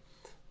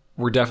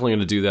we're definitely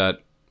going to do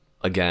that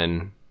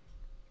again,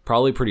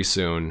 probably pretty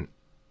soon.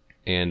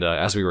 And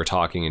as we were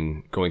talking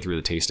and going through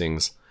the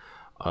tastings,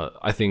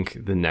 I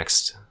think the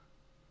next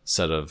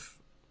set of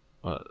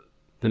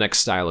the next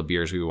style of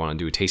beers we would want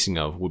to do a tasting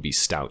of would be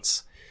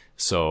stouts.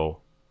 So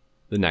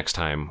the next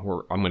time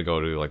I'm going to go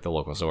to like the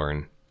local store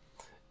and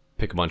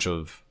pick a bunch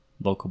of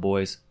local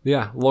boys.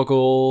 Yeah,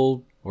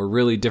 local or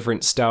really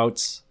different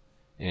stouts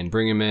and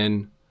bring them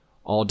in.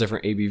 All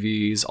different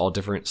ABVs, all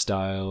different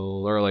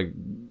style, or like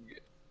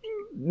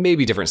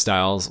maybe different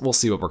styles. We'll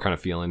see what we're kind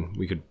of feeling.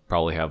 We could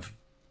probably have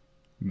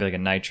maybe like a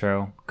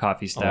nitro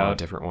coffee stout, a lot of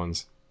different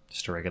ones,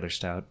 just a regular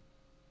stout.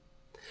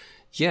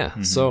 Yeah.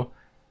 Mm-hmm. So,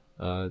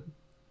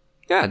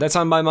 yeah, that's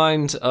on my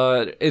mind.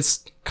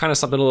 It's kind of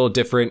something a little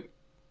different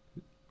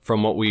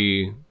from what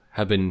we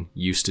have been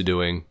used to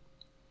doing,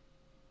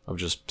 of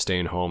just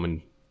staying home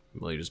and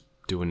really just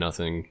doing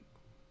nothing,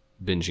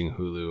 binging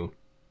Hulu.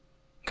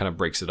 Kind of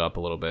breaks it up a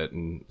little bit,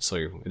 and so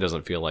it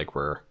doesn't feel like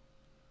we're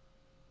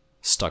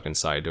stuck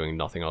inside doing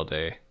nothing all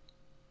day.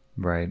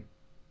 Right.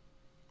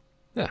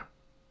 Yeah.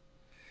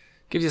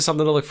 Gives you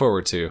something to look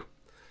forward to.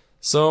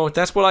 So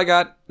that's what I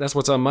got. That's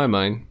what's on my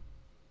mind.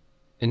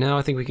 And now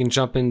I think we can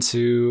jump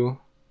into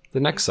the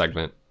next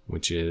segment,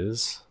 which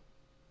is,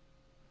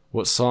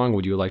 what song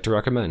would you like to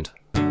recommend?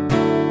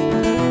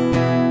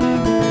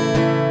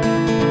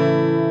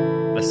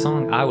 The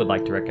song I would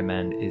like to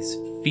recommend is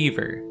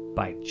Fever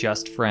by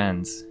Just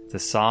Friends. It's a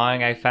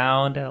song I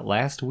found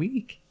last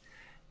week.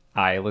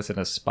 I listened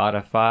to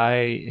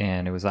Spotify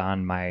and it was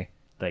on my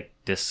like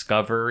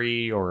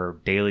Discovery or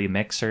Daily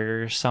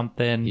Mixer or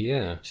something.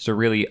 Yeah. Just a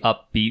really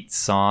upbeat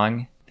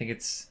song.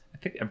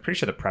 I'm pretty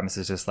sure the premise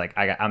is just like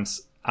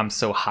I'm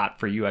so hot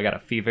for you, I got a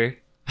fever.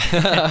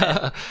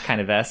 Kind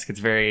of esque. It's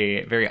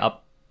very, very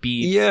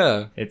upbeat.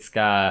 Yeah. It's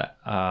got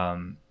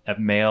a a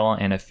male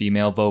and a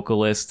female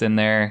vocalist in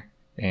there.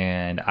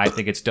 And I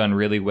think it's done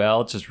really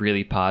well. It's just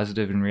really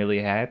positive and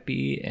really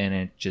happy. And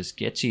it just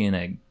gets you in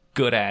a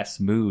good ass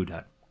mood.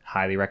 I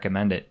highly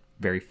recommend it.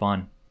 Very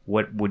fun.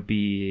 What would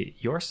be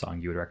your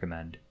song you would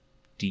recommend,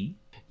 D?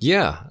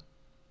 Yeah,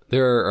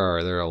 there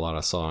are a lot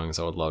of songs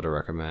I would love to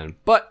recommend.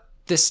 But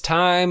this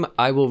time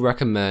I will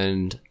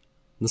recommend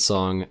the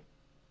song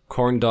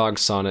Corn Dog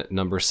Sonnet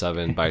No.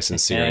 7 by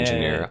Sincere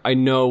Engineer. I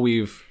know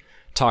we've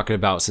talked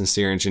about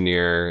Sincere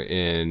Engineer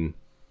in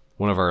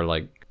one of our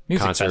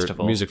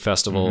music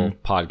festival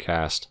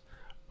podcast,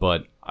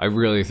 but I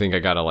really think I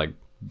gotta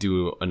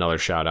do another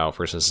shout out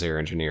for Sincere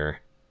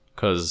Engineer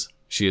because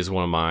she is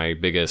one of my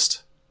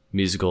biggest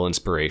musical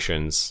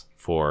inspirations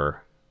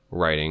for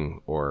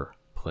writing or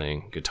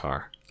playing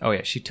guitar. Oh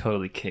yeah, she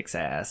totally kicks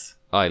ass.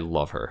 I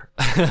love her.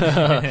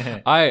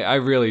 I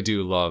really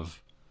do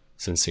love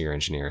Sincere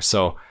Engineer.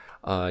 So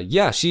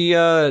she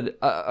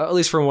at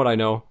least from what I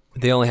know,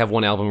 they only have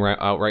one album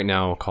out right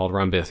now called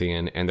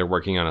Rhombithian, and they're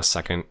working on a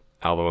second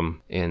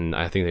album, and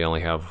I think they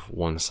only have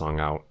one song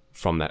out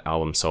from that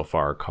album so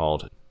far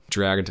called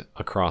Dragged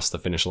Across the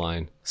Finish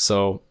Line.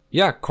 So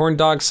yeah, Corn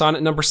Dog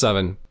Sonnet No.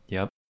 7.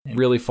 Yep.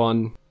 Really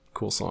fun,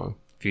 cool song.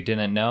 If you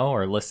didn't know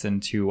or listen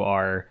to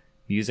our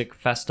music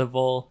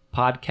festival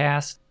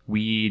podcast,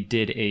 we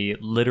did a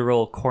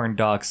literal corn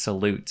dog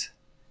salute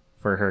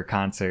for her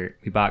concert.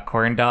 We bought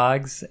corn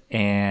dogs,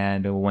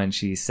 and when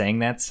she sang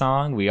that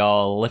song, we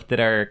all lifted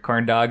our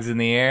corn dogs in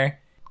the air,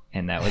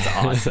 and that was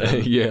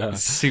awesome. Yeah.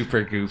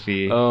 Super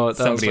goofy. Oh,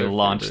 somebody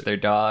launched their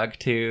dog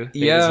too.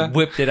 They just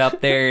whipped it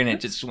up there, and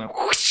it just went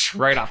whoosh,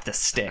 right off the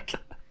stick.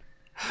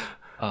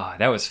 Oh,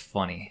 that was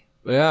funny.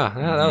 Yeah,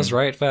 that was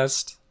Riot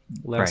Fest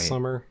last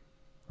summer,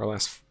 or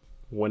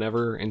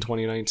whenever in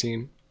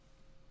 2019.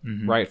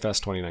 Riot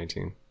Fest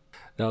 2019.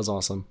 That was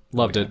awesome.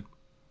 Loved it.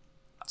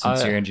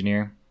 Sincere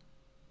Engineer,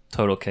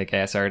 total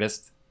kick-ass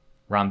artist.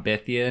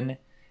 Rhombithian,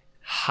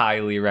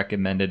 highly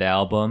recommended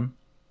album.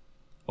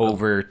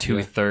 Over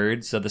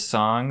 2/3 of the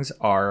songs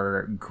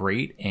are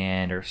great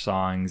and are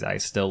songs I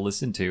still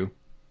listen to.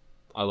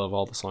 I love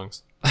all the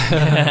songs.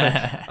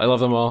 I love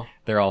them all.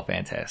 They're all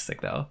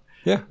fantastic though.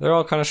 Yeah, they're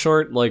all kind of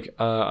short. I think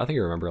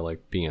I remember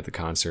being at the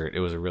concert.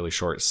 It was a really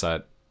short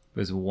set. It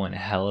was one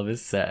hell of a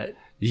set.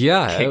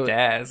 Yeah, kicked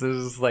ass. It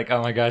was like,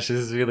 oh my gosh, this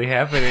is really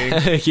happening.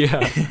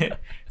 Yeah,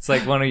 it's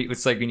like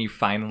when you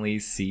finally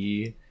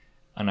see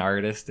an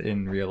artist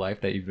in real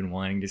life that you've been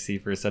wanting to see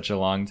for such a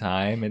long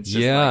time. It's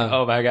just like,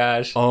 oh my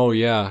gosh. Oh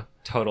yeah,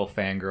 total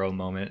fangirl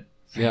moment.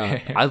 Yeah,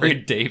 I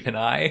think Dave and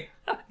I,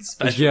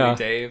 especially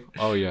Dave.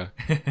 Oh yeah,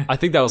 I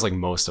think that was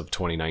most of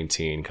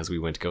 2019 because we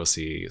went to go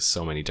see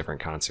so many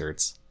different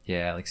concerts.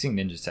 Yeah, seeing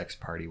Ninja Sex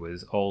Party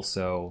was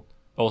also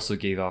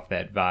gave off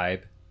that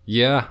vibe.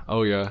 Yeah.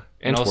 Oh yeah.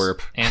 And Twerp.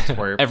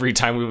 Every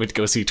time we would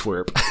go see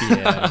Twerp.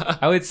 Yeah.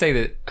 I would say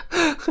that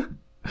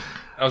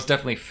I was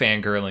definitely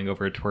fangirling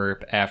over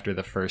Twerp after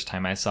the first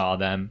time I saw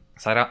them.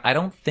 So I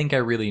don't think I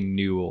really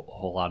knew a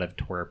whole lot of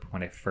Twerp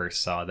when I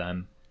first saw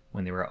them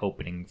when they were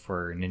opening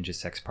for Ninja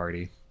Sex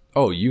Party.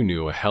 Oh, you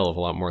knew a hell of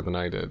a lot more than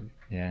I did.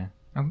 Yeah.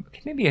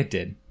 Maybe I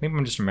did. Maybe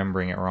I'm just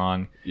remembering it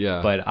wrong.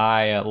 Yeah. But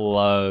I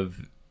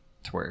love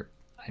Twerp.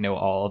 I know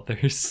all of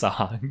their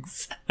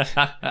songs.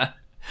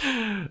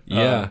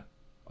 Yeah.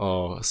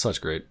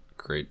 Such great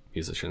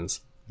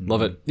musicians.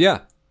 Love it. Yeah.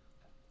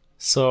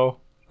 So,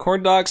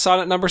 Corn Dog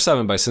Sonnet No.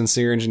 7 by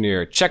Sincere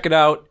Engineer. Check it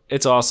out.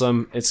 It's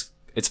awesome. It's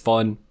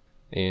fun.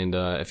 And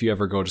if you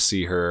ever go to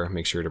see her,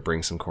 make sure to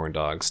bring some corn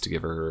dogs to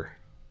give her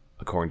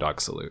a corn dog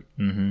salute.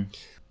 Mm-hmm.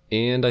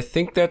 And I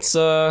think that's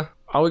all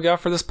we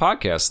got for this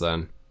podcast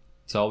then.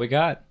 That's all we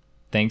got.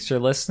 Thanks for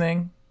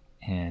listening.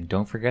 And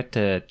don't forget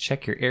to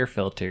check your air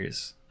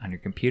filters on your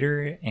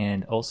computer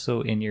and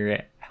also in your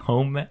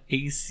home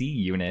AC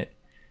unit.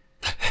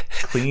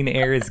 Clean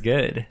air is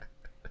good.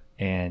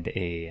 And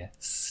a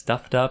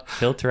stuffed up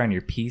filter on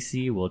your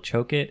PC will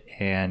choke it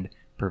and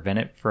prevent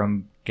it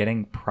from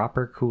getting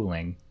proper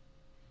cooling.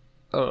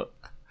 Oh,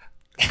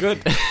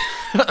 good.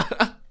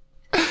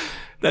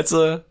 That's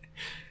a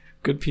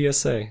good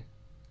PSA.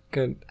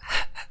 Good.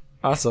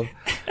 Awesome.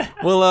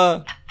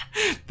 Well,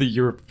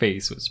 your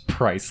face was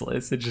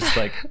priceless. It's just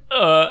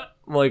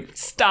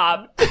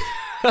stop.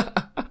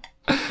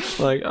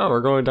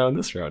 We're going down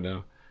this route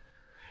now.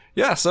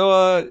 Yeah,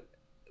 so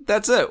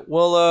that's it.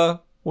 We'll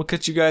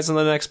catch you guys on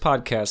the next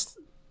podcast.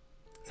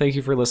 Thank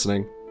you for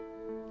listening.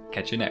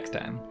 Catch you next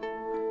time.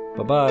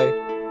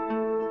 Bye-bye.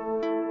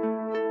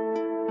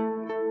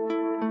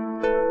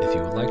 If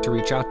you would like to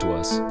reach out to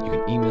us, you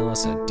can email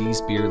us at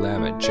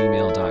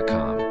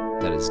dsbeerlab@gmail.com.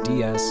 That is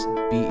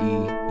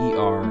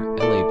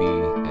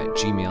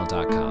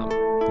dsbeerlab@gmail.com.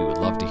 We would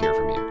love to hear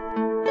from you.